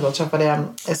NK-galan igår, träffade jag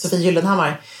Sofie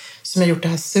Gyllenhammar som har gjort det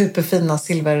här superfina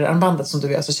silverarmbandet som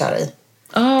du är så kär i.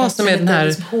 Som är den här...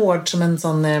 Liksom hård som en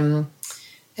sån...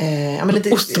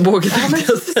 lite, ostbåge tänkte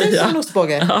jag säga. Det är en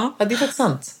ostbåge. Ja, det är faktiskt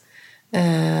sant.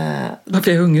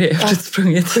 Varför är jag hungrig? Jag har inte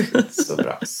sprungit.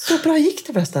 Så bra gick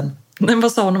det förresten. Men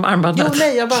vad sa hon om armbandet? Jo,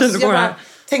 nej, jag bara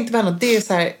tänkte på henne att det är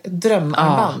så här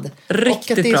drömarmband.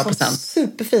 Riktigt och att det är bra present.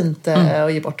 Superfint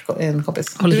att ge bort en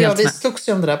kompis. Vi slogs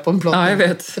ju om det där på en blogg. Ja, jag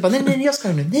vet. Så bara, nej, jag ska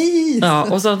ha nu. Nej! Ja,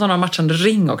 och så att hon har matchande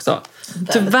ring också.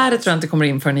 Tyvärr tror jag inte kommer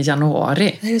in förrän i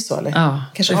januari. Är det så, eller? Ja,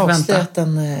 kanske avslöjat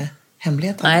en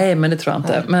hemlighet. Nej, men det tror jag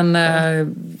inte.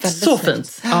 Men så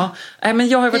fint. Ja. Nej, men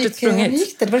jag har varit utsprungit.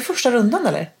 Gick det? Det var det första rundan,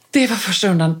 eller? Det var första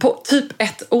rundan på typ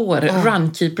 1 år.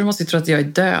 Runkeeper måste ju tro att jag är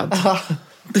död.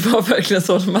 Det var verkligen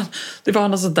så. Det var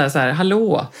något sånt där så här,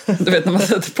 hallå. Du vet när man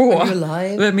sätter på.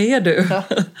 Vem är du?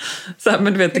 Så här,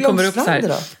 men du vet, det kommer upp så här.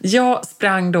 Då? Jag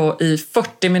sprang då i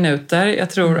 40 minuter. Jag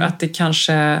tror att det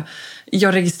kanske...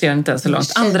 Jag registrerar inte ens så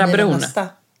långt. Andra bron.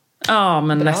 Ja,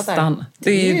 men bra nästan.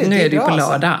 Nu är det ju på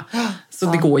lördag. Så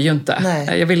det går ju inte.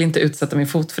 Nej. Jag vill inte utsätta min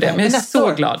fot för det. Men jag är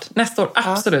så glad. Nästa år,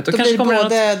 absolut. Då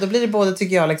blir det både,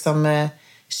 tycker jag, liksom...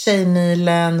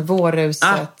 Tjejmilen, Vårhuset.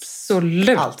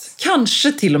 Absolut. Allt.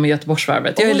 Kanske till och med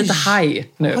Göteborgsvarvet. Jag är lite high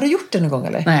nu. Har du gjort det någon gång,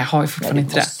 eller? Nej, jag har ju fortfarande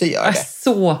inte det. Jag är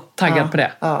så taggad på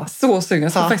det. Så sugen.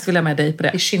 Jag ska faktiskt vilja med dig på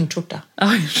det. I skinnskjorta.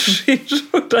 Ja, i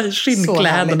skinnskjorta, i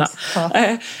skinnkläderna.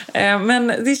 Men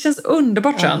det känns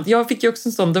underbart skönt. Jag fick ju också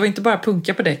en sån, det var inte bara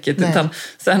punka på däcket. Utan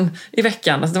sen i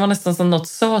veckan, alltså det var nästan som något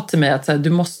sa till mig att så här,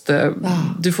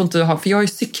 du får inte ha, för jag har ju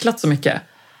cyklat så mycket.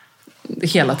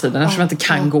 Hela tiden, eftersom jag inte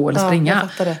kan gå eller springa.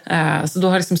 Så då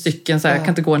har liksom cykeln så här, jag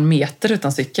kan inte gå 1 meter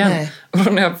utan cykeln.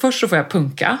 Först så får jag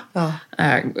punka.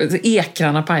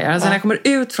 Ekrarna pajar. Sen när jag kommer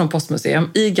ut från Postmuseum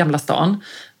i Gamla stan,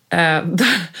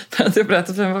 Jag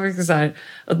berättade för mig var det så här,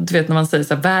 att du vet när man säger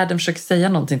så här, världen försöker säga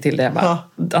någonting till dig.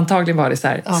 Antagligen var det så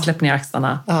här, släpp ner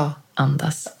axlarna,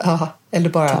 andas. Eller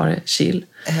bara ta det, chill.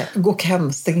 Gå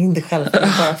hem, stäng in dig själv.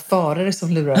 Bara farare som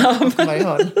lurar på varje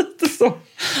hörn.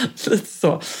 Lite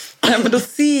så. Men då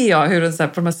ser jag hur en, så här,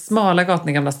 på de här smala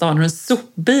gatorna i Gamla stan, hur en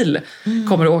sopbil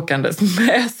kommer åkandes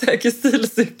med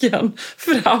säkerstilcykeln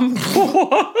fram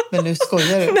på. Men nu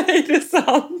skojar du. Nej, det är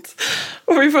sant.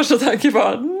 Och min första tanke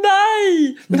var,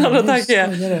 nej! Min andra tanke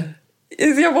är,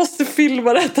 jag måste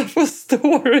filma detta på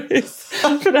stories.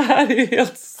 För det här är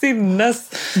helt sinnes.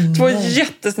 2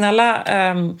 jättesnälla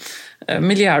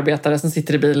miljöarbetare som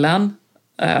sitter i bilen.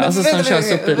 Alltså som kör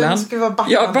sopbilen.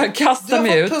 Jag bara kastar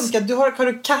mig ut. Har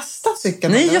du kastat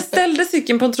cykeln? Nej, jag ställde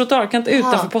cykeln på en trottoarkant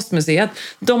utanför postmuseet.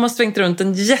 De har svängt runt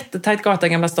en jättetajt gata i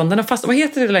Gamla stan. Den har fast, vad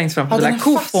heter det längst fram?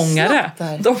 Kofångare.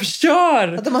 De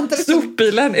kör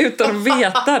sopbilen utan att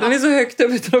veta. Den är så högt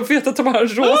upp utan att veta att de har en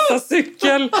rosa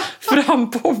cykel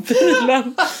fram på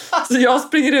bilen. Så jag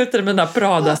springer ut i mina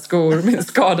Prada-skor, min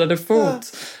skadade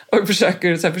fot. Och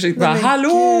försöker så här försiktigt bara,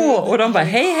 hallå! Och de bara,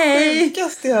 hej!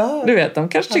 Du vet, de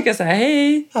kanske tycker så här,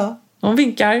 hej! De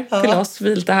vinkar till oss,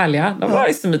 vi är lite härliga. De var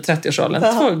liksom i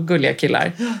 30-årsåldern, 2 gulliga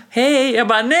killar. Hej! Jag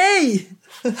bara, nej!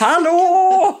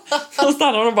 Hallå! Så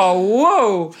stannar de bara,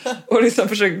 wow! Och liksom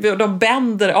försöker, de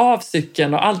bänder av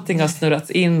cykeln och allting har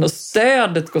snurrats in och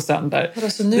stödet går sönder.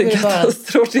 Alltså, nu det är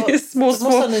katastrof. Det är små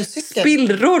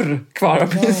spillror kvar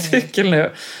av min cykel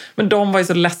nu. Men de var ju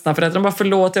så ledsna för det. De bara,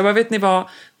 förlåt. Jag bara, vet ni vad?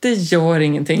 Det gör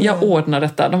ingenting. Jag ordnar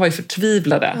detta. De var ju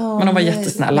förtvivlade. Men de var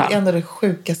jättesnälla. Det är ändå det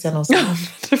sjukaste jag någonsin.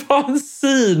 Det var en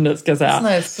syn, ska jag säga. Sån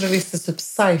här, så det visste typ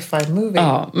sci-fi movie.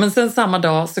 Ja, men sen samma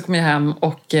dag så kom jag hem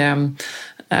och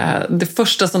det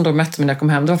första som då mötte mig när jag kom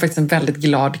hem, det var faktiskt en väldigt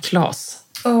glad Klas.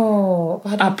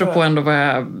 Apropå ändå vad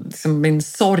jag, liksom, min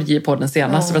sorg på den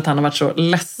senaste för att han har varit så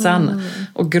ledsen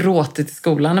och gråtit i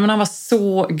skolan. Men han var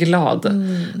så glad.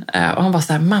 Och han var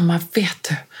så här, mamma, vet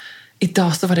du?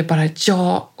 Idag så var det bara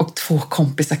jag och 2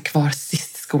 kompisar kvar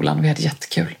sist i skolan och vi hade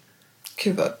jättekul.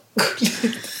 Gud vad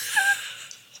gulligt.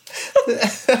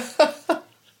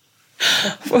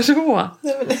 Vadå?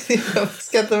 Nej, men jag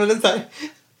skrattar väl lite så här.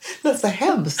 Det är så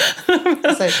hemskt.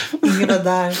 Ingen var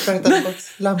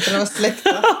där, lamporna var släckta.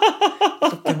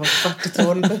 Klockan var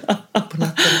 11:45 på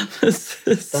natten.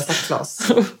 Precis. Där satt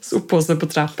Klas. Så på sig på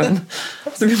trappen.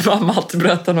 Så min mamma alltid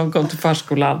berättade när hon kom till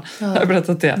förskolan. Jag har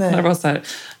berättat det. När det var så här,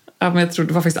 men jag tror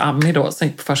det var faktiskt Annie då som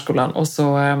gick på förskolan. Och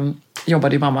så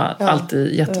jobbade ju mamma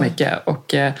alltid jättemycket.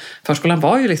 Och förskolan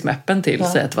var ju liksom öppen till,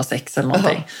 säg att det var 6 eller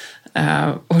någonting.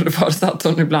 Och det var så att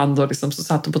hon ibland då liksom, så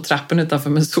satt hon på trappen utanför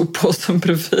med soppåsen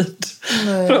bredvid.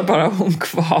 För då bara hon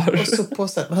kvar. Och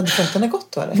soppåsen, hade fötterna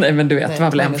gått då eller? Nej, men du vet, det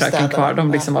var väl en fröken kvar.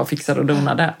 De liksom var fixade och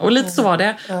donade. Och lite så var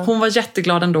det. Hon var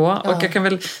jätteglad ändå. Och jag kan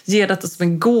väl ge detta som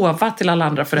en gåva till alla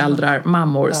andra föräldrar,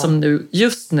 mammor som nu,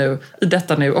 just nu, i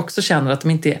detta nu också känner att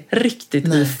de inte är riktigt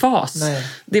i fas.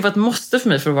 Det var ett måste för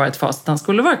mig för att vara ett fas att han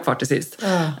skulle vara kvar till sist.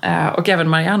 Och även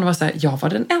Marianne var så här, jag var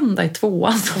den enda i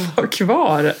 2:an som var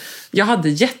kvar. Jag hade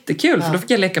jättekul för då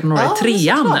fick jag leka med några i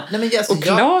 3:an. Och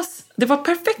Klas, det var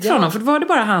perfekt för honom för då var det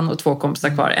bara han och 2 kompisar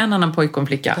kvar. En annan pojke och en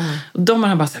flicka. Och de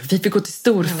var bara så här, vi fick gå till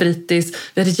storfritids.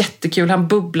 Vi hade jättekul, han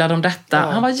bubblade om detta.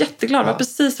 Han var jätteglad, det var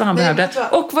precis vad han behövde.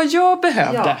 Och vad jag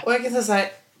behövde. Ja, och jag kan säga så här,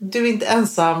 du är inte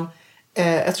ensam.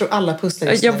 Jag tror alla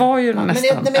pusslar just jag var ju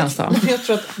nästan ensam. Men jag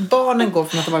tror att barnen går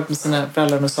från att ha varit med sina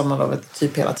föräldrar under sommarlovet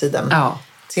typ hela tiden.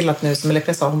 Till att nu, som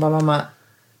Elepia sa, hon bara, mamma,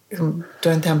 du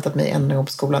har inte hämtat mig en gång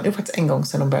på skolan. Det var faktiskt en gång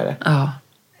sedan de började.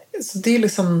 Så det är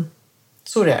liksom,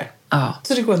 så det är.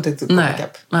 Så det går inte att komma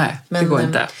ikapp. Nej, det går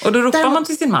inte. Och då ropar man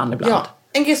till sin man ibland. Ja,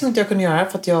 en grej som inte jag kunde göra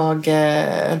för att jag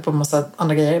höll på en massa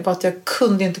andra grejer var att jag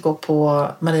kunde inte gå på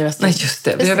Maria Westerlind. Nej, just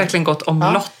det. Vi har verkligen gått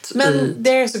omlott. Men det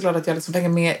är jag så glad att jag liksom fänger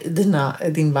med i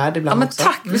din värld ibland men också.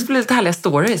 Tack, vi skulle lite härliga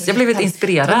stories. Jag blev lite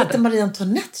inspirerad. Det var lite Marie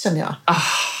Antoinette känner jag.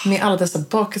 Med alla dessa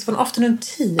bakis från afternoon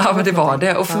tea. Ja, men det var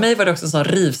det. Och för mig var det också en sån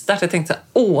rivstart. Jag tänkte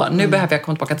så här, nu behöver jag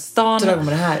komma tillbaka till stan. Dra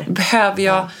med det här. Behöver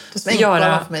jag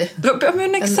göra... För mig.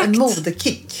 Men exakt. En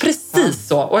modekick. Precis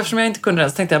så. Och eftersom jag inte kunde det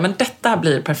så tänkte jag, men detta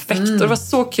blir perfekt. Och det var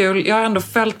så kul. Jag har ändå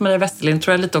följt Maria Westerlind,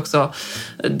 tror jag lite också.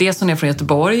 Det som är från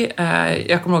Göteborg.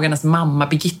 Jag kommer ihåg hennes mamma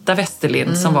Birgitta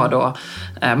Westerlind som var då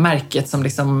märket som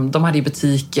liksom, de hade ju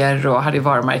butiker och hade ju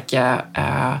varumärke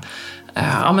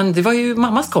men det var ju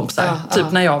mammas kompisar,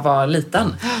 typ när jag var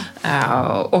liten.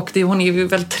 Och hon är ju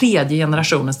väl 3:e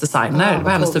generationens designer. Det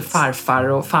var hennes typ farfar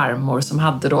och farmor som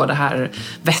hade då det här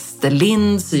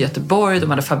Westerlinds i Göteborg. De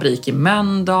hade fabrik i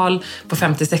Mölndal. På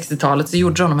 50-60-talet så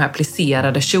gjorde de här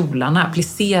plisserade kjolarna.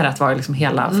 Plisserat var ju liksom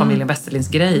hela familjen Westerlinds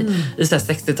grej i så här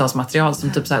 60-talsmaterial som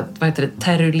typ så här, vad heter det,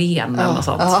 terulen eller något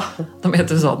sånt. De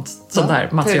heter sånt där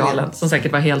materialen som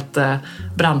säkert var helt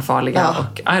brandfarliga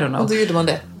och I don't know. Och då gjorde man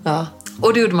det.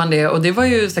 Och då gjorde man det, och det var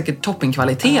ju säkert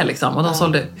toppingkvalitet liksom. Och de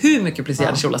sålde hur mycket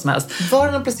plisserade kjolar som helst. Var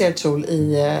det någon plisserad kjol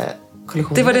i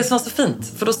kollektionen? Det var det som var så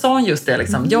fint. För då sa hon just det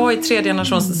liksom. Jag är 3:e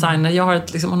generations designer. Jag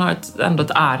har hon har ändå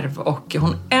ett arv. Och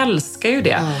hon älskar ju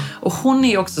det. Och hon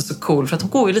är också så cool för att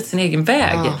hon går ju lite sin egen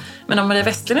väg. Men om Maria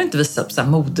Westlund har inte visat på så här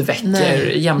modeveckor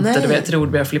jämte, du vet,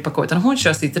 Rodberg och Filippa K. Utan hon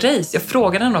kör sitt race. Jag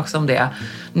frågade henne också om det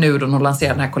nu då hon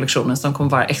lanserar den här kollektionen som kommer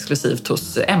vara exklusivt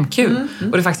hos MQ.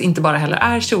 Och det faktiskt inte bara heller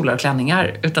är kjolar och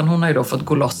klänningar. Utan hon har ju då fått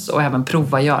gå loss och även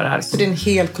prova göra. Så det är en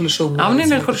hel kollektion? Ja, men det är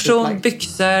en hel kollektion.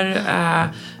 Byxor,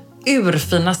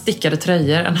 urfina stickade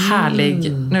tröjor, en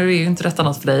härlig, nu är ju inte detta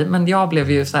något för dig, men jag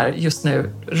blev ju så här just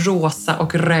nu rosa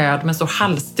och röd med så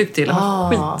halsduk till.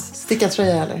 Skit. Stickad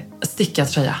tröja eller? Stickad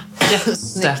tröja.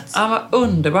 Jätte. Ja, var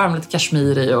underbar med lite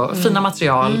kashmir i och fina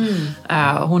material.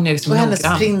 Hon är liksom och hennes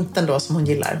printen då som hon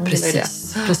gillar.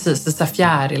 Precis, det är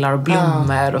fjärilar och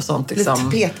blommor och sånt liksom.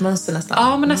 Lite tapetmönster nästan.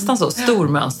 Ja, men nästan så.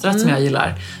 Stormönstret som jag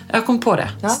gillar. Jag kom på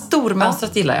det.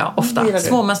 Stormönstret gillar jag ofta.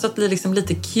 Småmönstret blir liksom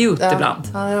lite cute ibland.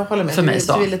 Ja, jag håller med. För mig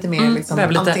så. Du är lite mer liksom,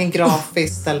 antingen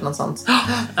grafiskt eller något sånt.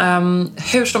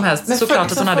 Hur som helst, men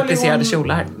såklart att hon hade plisserade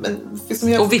kjolar.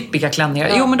 Och vippiga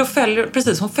klänningar. Jo, men då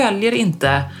följer, hon följer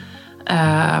inte...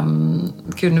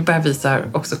 Gud, nu börjar vi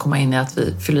också komma in i att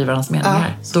vi fyller i varandras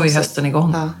meningar. Då är hösten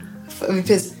igång.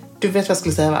 Precis. Du vet vad jag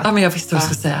skulle säga, va? Ja, men jag visste vad jag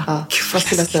skulle säga. Vad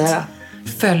skulle jag säga?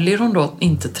 Följer hon då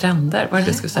inte trender? Vad är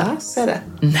det du skulle säga? Ja, säg det.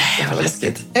 Nej, vad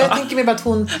läskigt. Jag tänker mig bara att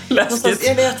hon...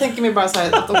 jag tänker mig bara så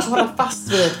här, att också hålla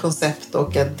fast vid ett koncept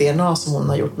och ett DNA som hon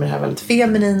har gjort med det här väldigt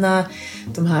feminina.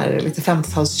 De här lite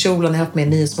 50-talskjolarna jag har haft med i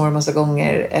Nyhetsmorgon massa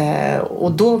gånger.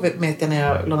 Och då vet jag när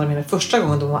jag lånade med den första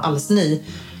gången, då var alldeles ny.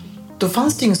 Då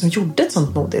fanns det ju ingen som gjorde ett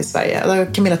sånt mode i Sverige.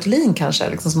 Camilla Thulin kanske,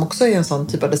 liksom, som också är en sån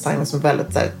typ av designer som är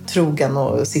väldigt så här, trogen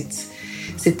och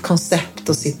sitt koncept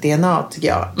och sitt DNA, tycker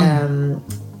jag.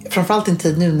 Framförallt i en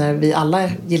tid nu när vi alla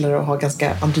gillar att ha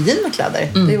ganska androgyna kläder.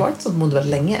 Det har ju varit sånt mode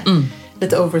väldigt länge.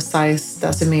 Lite oversized,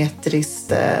 asymmetriskt,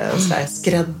 sådär,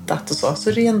 skräddat och så.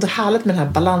 Så det är ändå härligt med den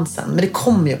här balansen. Men det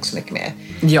kommer ju också mycket mer.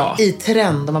 Ja. I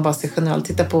trend, om man bara ser generellt.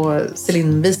 Titta på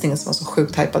Celine-visningen som var så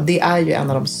sjukt hypad. Det är ju en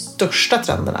av de största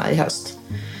trenderna i höst.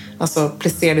 Alltså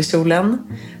plisserade kjolen,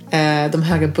 de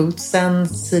höga bootsen,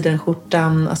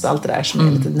 sidenskjortan, alltså allt det där som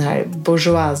är lite den här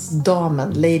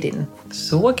bourgeois-damen, ladyn.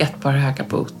 Såg ett par höga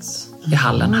boots i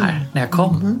hallen här när jag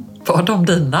kom. Var de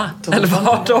dina? Eller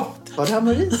var de? Var det här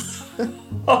Maurice?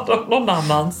 Var de någon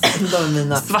annans? De är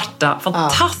mina. Svarta,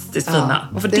 fantastiskt fina.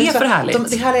 Varför det är för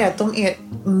härligt? Det här är att de är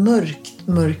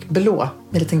mörkblå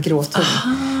med en liten grå ton.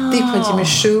 Det är på Jimmy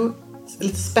Choo.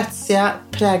 Lite spetsiga,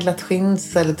 präglat skinn,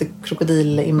 lite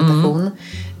krokodilimitation.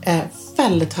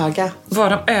 Väldigt höga.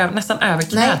 Var de nästan över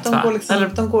knät? Nej,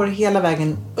 de går hela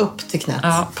vägen upp till knät.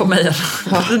 Ja, på mig.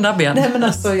 Dina ben. Nej, men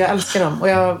alltså, jag älskar dem. Och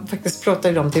jag faktiskt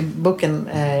pratade dem till boken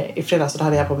i fredags. Så då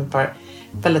hade jag på mig ett par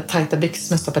väldigt tajta byxor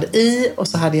som jag stoppade i. Och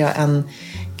så hade jag en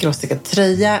gråstickad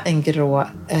tröja, en grå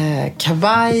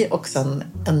kavaj och sen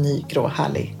en ny grå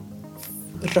härlig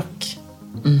rock.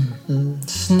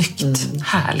 Snyggt.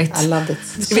 Härligt. I love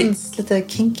it. Det känns lite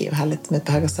kinky och härligt med ett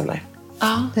par höga stövlar.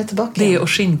 Ja, det är tillbaka. Det är och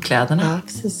skinnkläderna. Ja,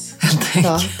 precis.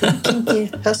 Ja, det är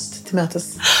kinky höst till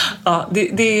mötes. Ja,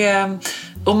 det är...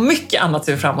 Och mycket annat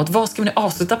ser vi framåt. Vad ska vi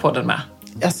avsluta på den med?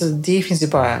 Alltså, det finns ju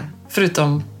bara...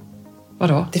 Förutom...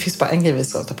 Vadå? Det finns bara en grej vi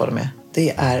ska ta på det med.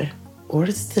 Det är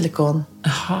årets stilikon.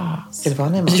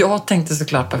 Silvania. Jag tänkte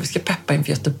såklart på att vi ska peppa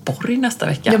inför Göteborg nästa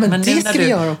vecka. Ja, men det ska vi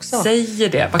göra också. Säger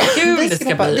det. Vad kul det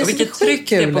ska bli. Och vilket tryck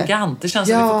det är på Gant. Det känns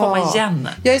som att vi får komma igen.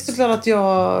 Jag är så glad att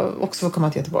jag också får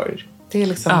komma till Göteborg. Det är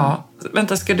liksom... Ja,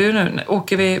 vänta, ska du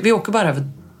nu? Vi åker bara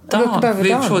över dagen.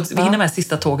 Vi hinner med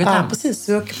sista tåget hem. Ja, precis.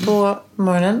 Vi åker på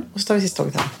morgonen och så tar vi sista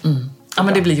tåget hem. Ja,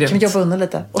 men det blir grymt. Kan vi jobba undan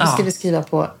lite? Och då ska vi skriva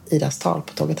på Idas tal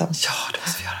på tåget hem. Ja, det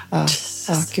måste vi göra.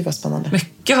 Ja, gud vad spännande.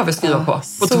 Mycket har vi skrivit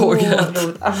på tåget.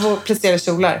 Att få prestera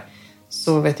kjolar.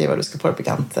 Så vet jag vad du ska på det på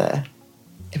Gant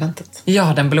eventet.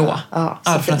 Ja, den blå. Ja,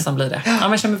 det får nästan bli det. Ja,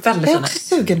 men jag känner mig väldigt Jag är fin.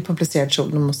 också sugen på en plisserad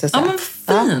kjol, måste jag säga. Ja,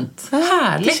 men fint. Ja.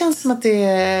 Härligt. Det känns som att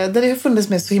det har funnits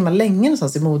med så himla länge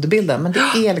någonstans i modebilden. Men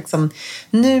det är liksom,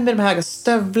 nu med de här höga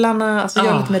stövlarna, alltså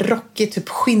jag är lite mer rockig, typ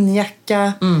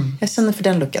skinnjacka. Jag känner för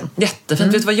den looken.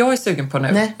 Jättefint. Vet du vad jag är sugen på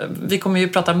nu? Nej. Vi kommer ju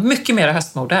prata mycket mer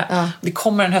höstmode. Det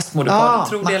kommer en höstmodepodd,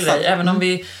 tror det eller ej. Även om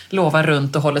vi lovar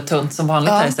runt och håller tunt som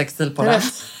vanligt här i Sextilpodden.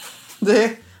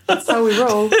 That's how we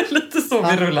roll. Lite så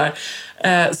vi rullar.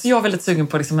 Så jag är väldigt sugen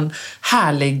på liksom en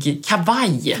härlig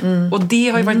kavaj. Och det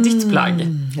har ju varit ditt plagg.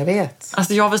 Jag vet.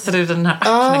 Alltså jag visade ju den här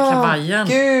Acne-kavajen.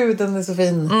 Gud, den är så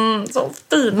fin. Så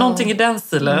fin. Någonting i den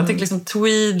stilen. Jag tänker liksom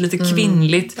tweed, lite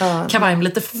kvinnligt. Kavaj med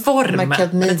lite form.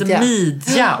 Med lite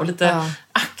midja och lite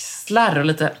axlar och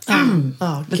lite...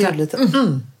 lite härligt.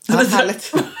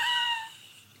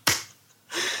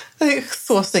 Det är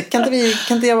så snyggt. Kan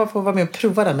inte jag bara få vara med och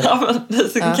prova den med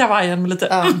dig? Kavajen med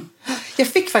lite... Jag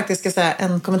fick faktiskt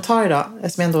en kommentar idag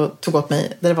som jag ändå tog åt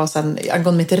mig. Där det var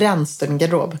angående mitt rens i min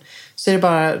garderob. Så är det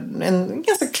bara en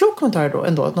ganska klok kommentar då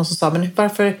ändå. Någon som sa, men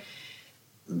varför...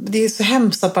 Det är så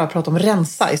hemskt att bara prata om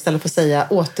rensa istället för att säga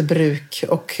återbruk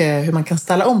och hur man kan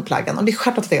ställa om plaggen. Och det är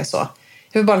självklart att det är så.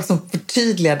 Jag vill bara liksom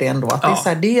förtydliga det ändå.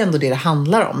 Att det är ändå det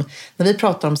handlar om. När vi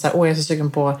pratar om jag är så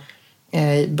sugen på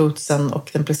bootsen och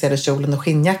den plisserade kjolen och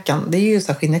skinnjackan. Det är ju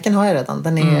så här, skinnjackan har jag redan.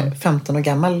 Den är 15 år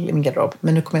gammal i min garderob.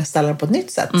 Men nu kommer jag ställa den på ett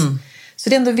nytt sätt. Så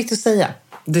det är ändå viktigt att säga.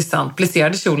 Det är sant.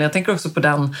 Plisserade kjolen. Jag tänker också på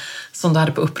den som du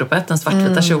hade på uppropet. Den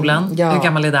svartvita kjolen. Ja, hur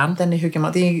gammal är den? Den är hur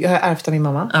gammal? Jag har ärvt av min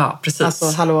mamma. Ja, precis.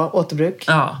 Alltså, hallå, återbruk.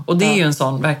 Ja, och det är ju en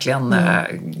sån verkligen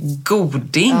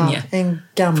goding. Ja, en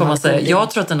gammal får man säga. goding. Jag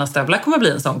tror att dina stövlar kommer bli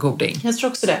en sån goding. Jag tror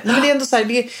också det. Nej, men det är ändå så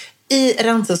här, i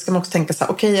rensen ska man också tänka så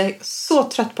här, okej, jag är så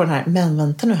trött på den här, men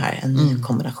vänta nu här, en ny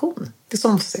kombination. Det är så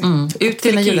man får se. Ut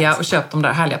till Ikea och köp de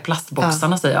där härliga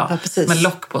plastboxarna, säger jag. Ja, precis. Med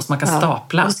lock på så man kan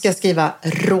stapla. Och då ska jag skriva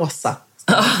rosa.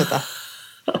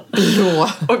 Blå.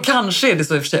 Och kanske är det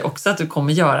så i och för sig också att du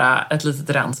kommer göra ett litet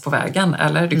rens på vägen.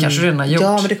 Eller du kanske redan har gjort.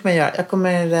 Ja, men det kommer jag göra.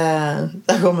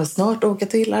 Jag kommer snart åka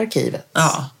till arkivet.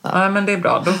 Ja, men det är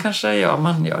bra. Då kanske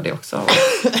man gör det också.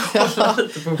 Kolla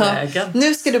lite på vägen.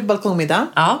 Nu ska du på balkongmiddag.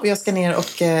 Ja. Och jag ska ner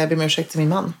och be om ursäkt till min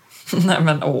man. Nej,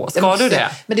 men ska du det?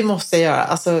 Men det måste jag göra.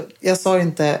 Alltså, jag sa ju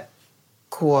inte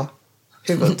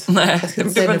K-huvud. Nej, du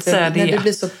behöver inte säga det. Nej, det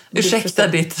blir så, ursäkta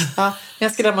ditt. Ja, men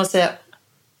jag ska därmed säga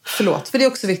förlåt. För det är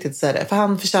också viktigt att säga det. För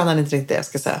han förtjänar inte riktigt det jag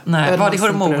ska säga. Nej, var det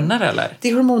hormoner eller? Det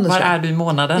är hormoner. Var är du i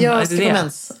månaden? Ja, är det det?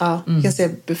 mens. Ja, jag kan se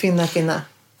befinna kvinna.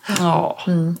 Ja,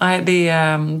 nej,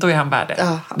 då är han värd det.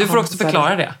 Ja, du får också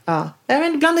förklara det. Ja,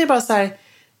 men ibland är det bara så här,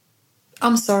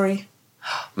 I'm sorry.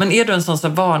 Men är du en sån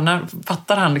som varnar,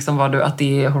 fattar han liksom att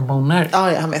det är hormoner?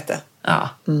 Ja, han vet det. Ja.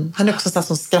 Han är också sån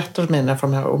som skrattar åt mig när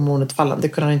de här hormonutfallen. Det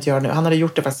kunde han inte göra nu. Han hade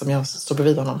gjort det faktiskt om jag stod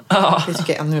bredvid honom. Ja. Det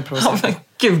tycker jag är ännu mer provocerande. Ja,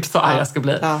 men gud så arg jag ska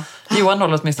bli. Ja. Johan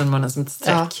håller åtminstone munnen som ett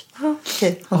streck. Ja.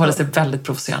 Okay. Och håller sig väldigt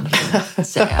provocerande.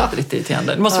 Jädrigt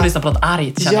irriterande. Du måste lyssna på något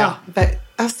argt, känner jag.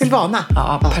 Ja, Silvana.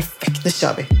 Ja, perfekt. Det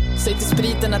kör vi. Säg till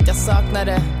spriten att jag saknar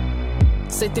det.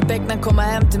 Säg till Becknan komma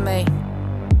hem till mig.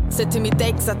 Säg till mitt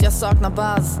ex att jag saknar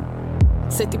buzz.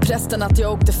 Säg till prästen att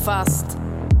jag åkte fast.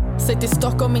 Säg till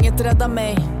Stockholm inget rädda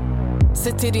mig.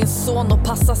 Säg till din son att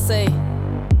passa sig.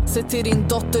 Säg till din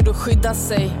dotter att skydda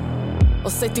sig.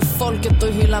 Och säg till folket att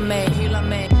hylla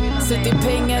mig. Säg till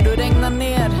pengar att regna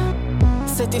ner.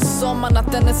 Säg till sommaren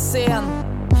att den är sen.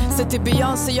 Säg till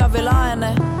Beyoncé jag vill ha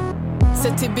henne.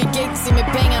 Säg till Big X med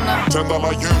pengarna. Tänd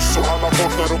alla ljus och alla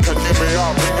bottnar och kan ge mig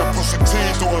allt. Inga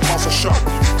positivt och en massa tjack.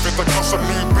 Feta kassa,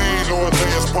 ny bil och ett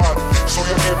nöjespark. Så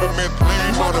jag lever mitt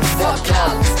liv,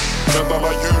 motherfucker. Tänd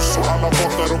alla ljus och alla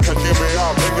bottnar och kan ge mig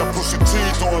allt. Inga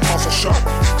positivt och en massa tjack.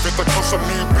 Feta kassa,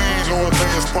 ny bil och ett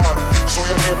nöjespark. Så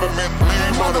jag lever mitt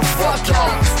liv,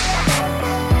 motherfucker.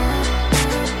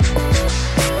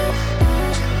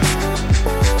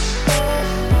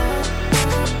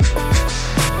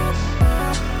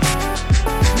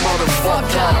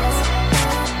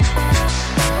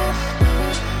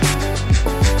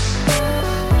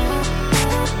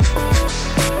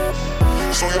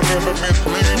 Så jag lever mitt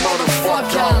liv,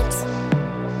 motherfucker.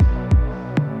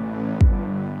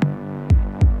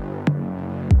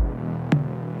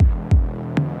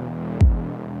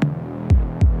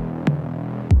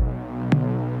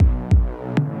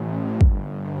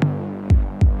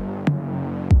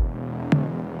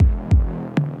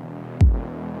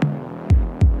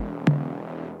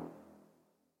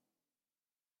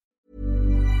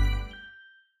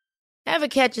 Ever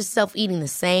catch yourself eating the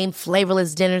same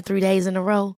flavorless dinner 3 days in a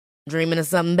row? Dreaming of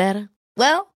something better?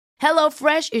 Well,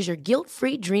 HelloFresh is your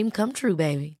guilt-free dream come true,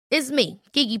 baby. It's me,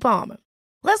 Keke Palmer.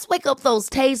 Let's wake up those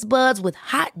taste buds with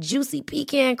hot, juicy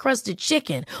pecan-crusted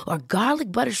chicken or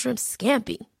garlic butter shrimp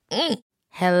scampi.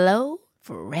 Hello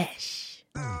Fresh.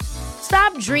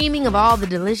 Stop dreaming of all the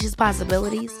delicious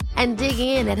possibilities and dig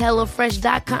in at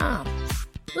HelloFresh.com.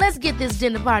 Let's get this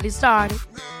dinner party started.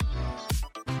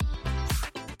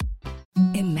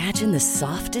 Imagine the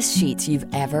softest sheets you've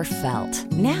ever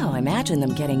felt. Now imagine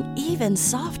them getting even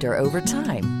softer over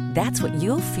time. That's what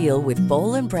you'll feel with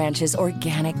Boll & Branch's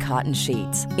organic cotton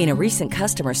sheets. In a recent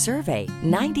customer survey,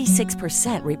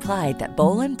 96% replied that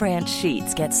Boll & Branch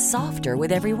sheets get softer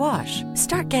with every wash.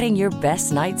 Start getting your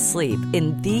best night's sleep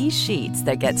in these sheets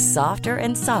that get softer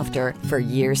and softer for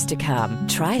years to come.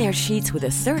 Try their sheets with a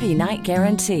 30-night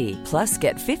guarantee. Plus,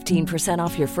 get 15%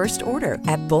 off your first order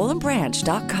at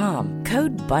bollandbranch.com.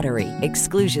 Code BUTTERY.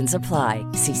 Exclusions apply.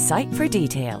 See site for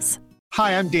details.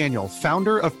 Hi, I'm Daniel,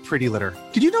 founder of Pretty Litter.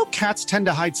 Did you know cats tend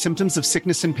to hide symptoms of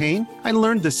sickness and pain? I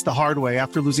learned this the hard way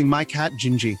after losing my cat,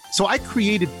 Gingy. So I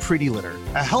created Pretty Litter,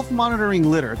 a health monitoring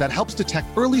litter that helps detect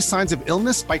early signs of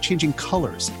illness by changing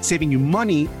colors, saving you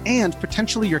money and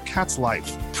potentially your cat's life.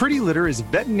 Pretty Litter is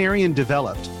veterinarian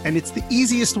developed, and it's the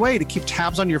easiest way to keep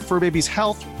tabs on your fur baby's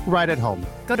health right at home.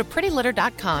 Go to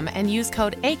prettylitter.com and use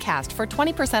code ACAST for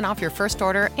 20% off your first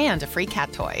order and a free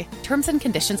cat toy. Terms and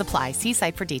conditions apply. See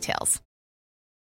site for details.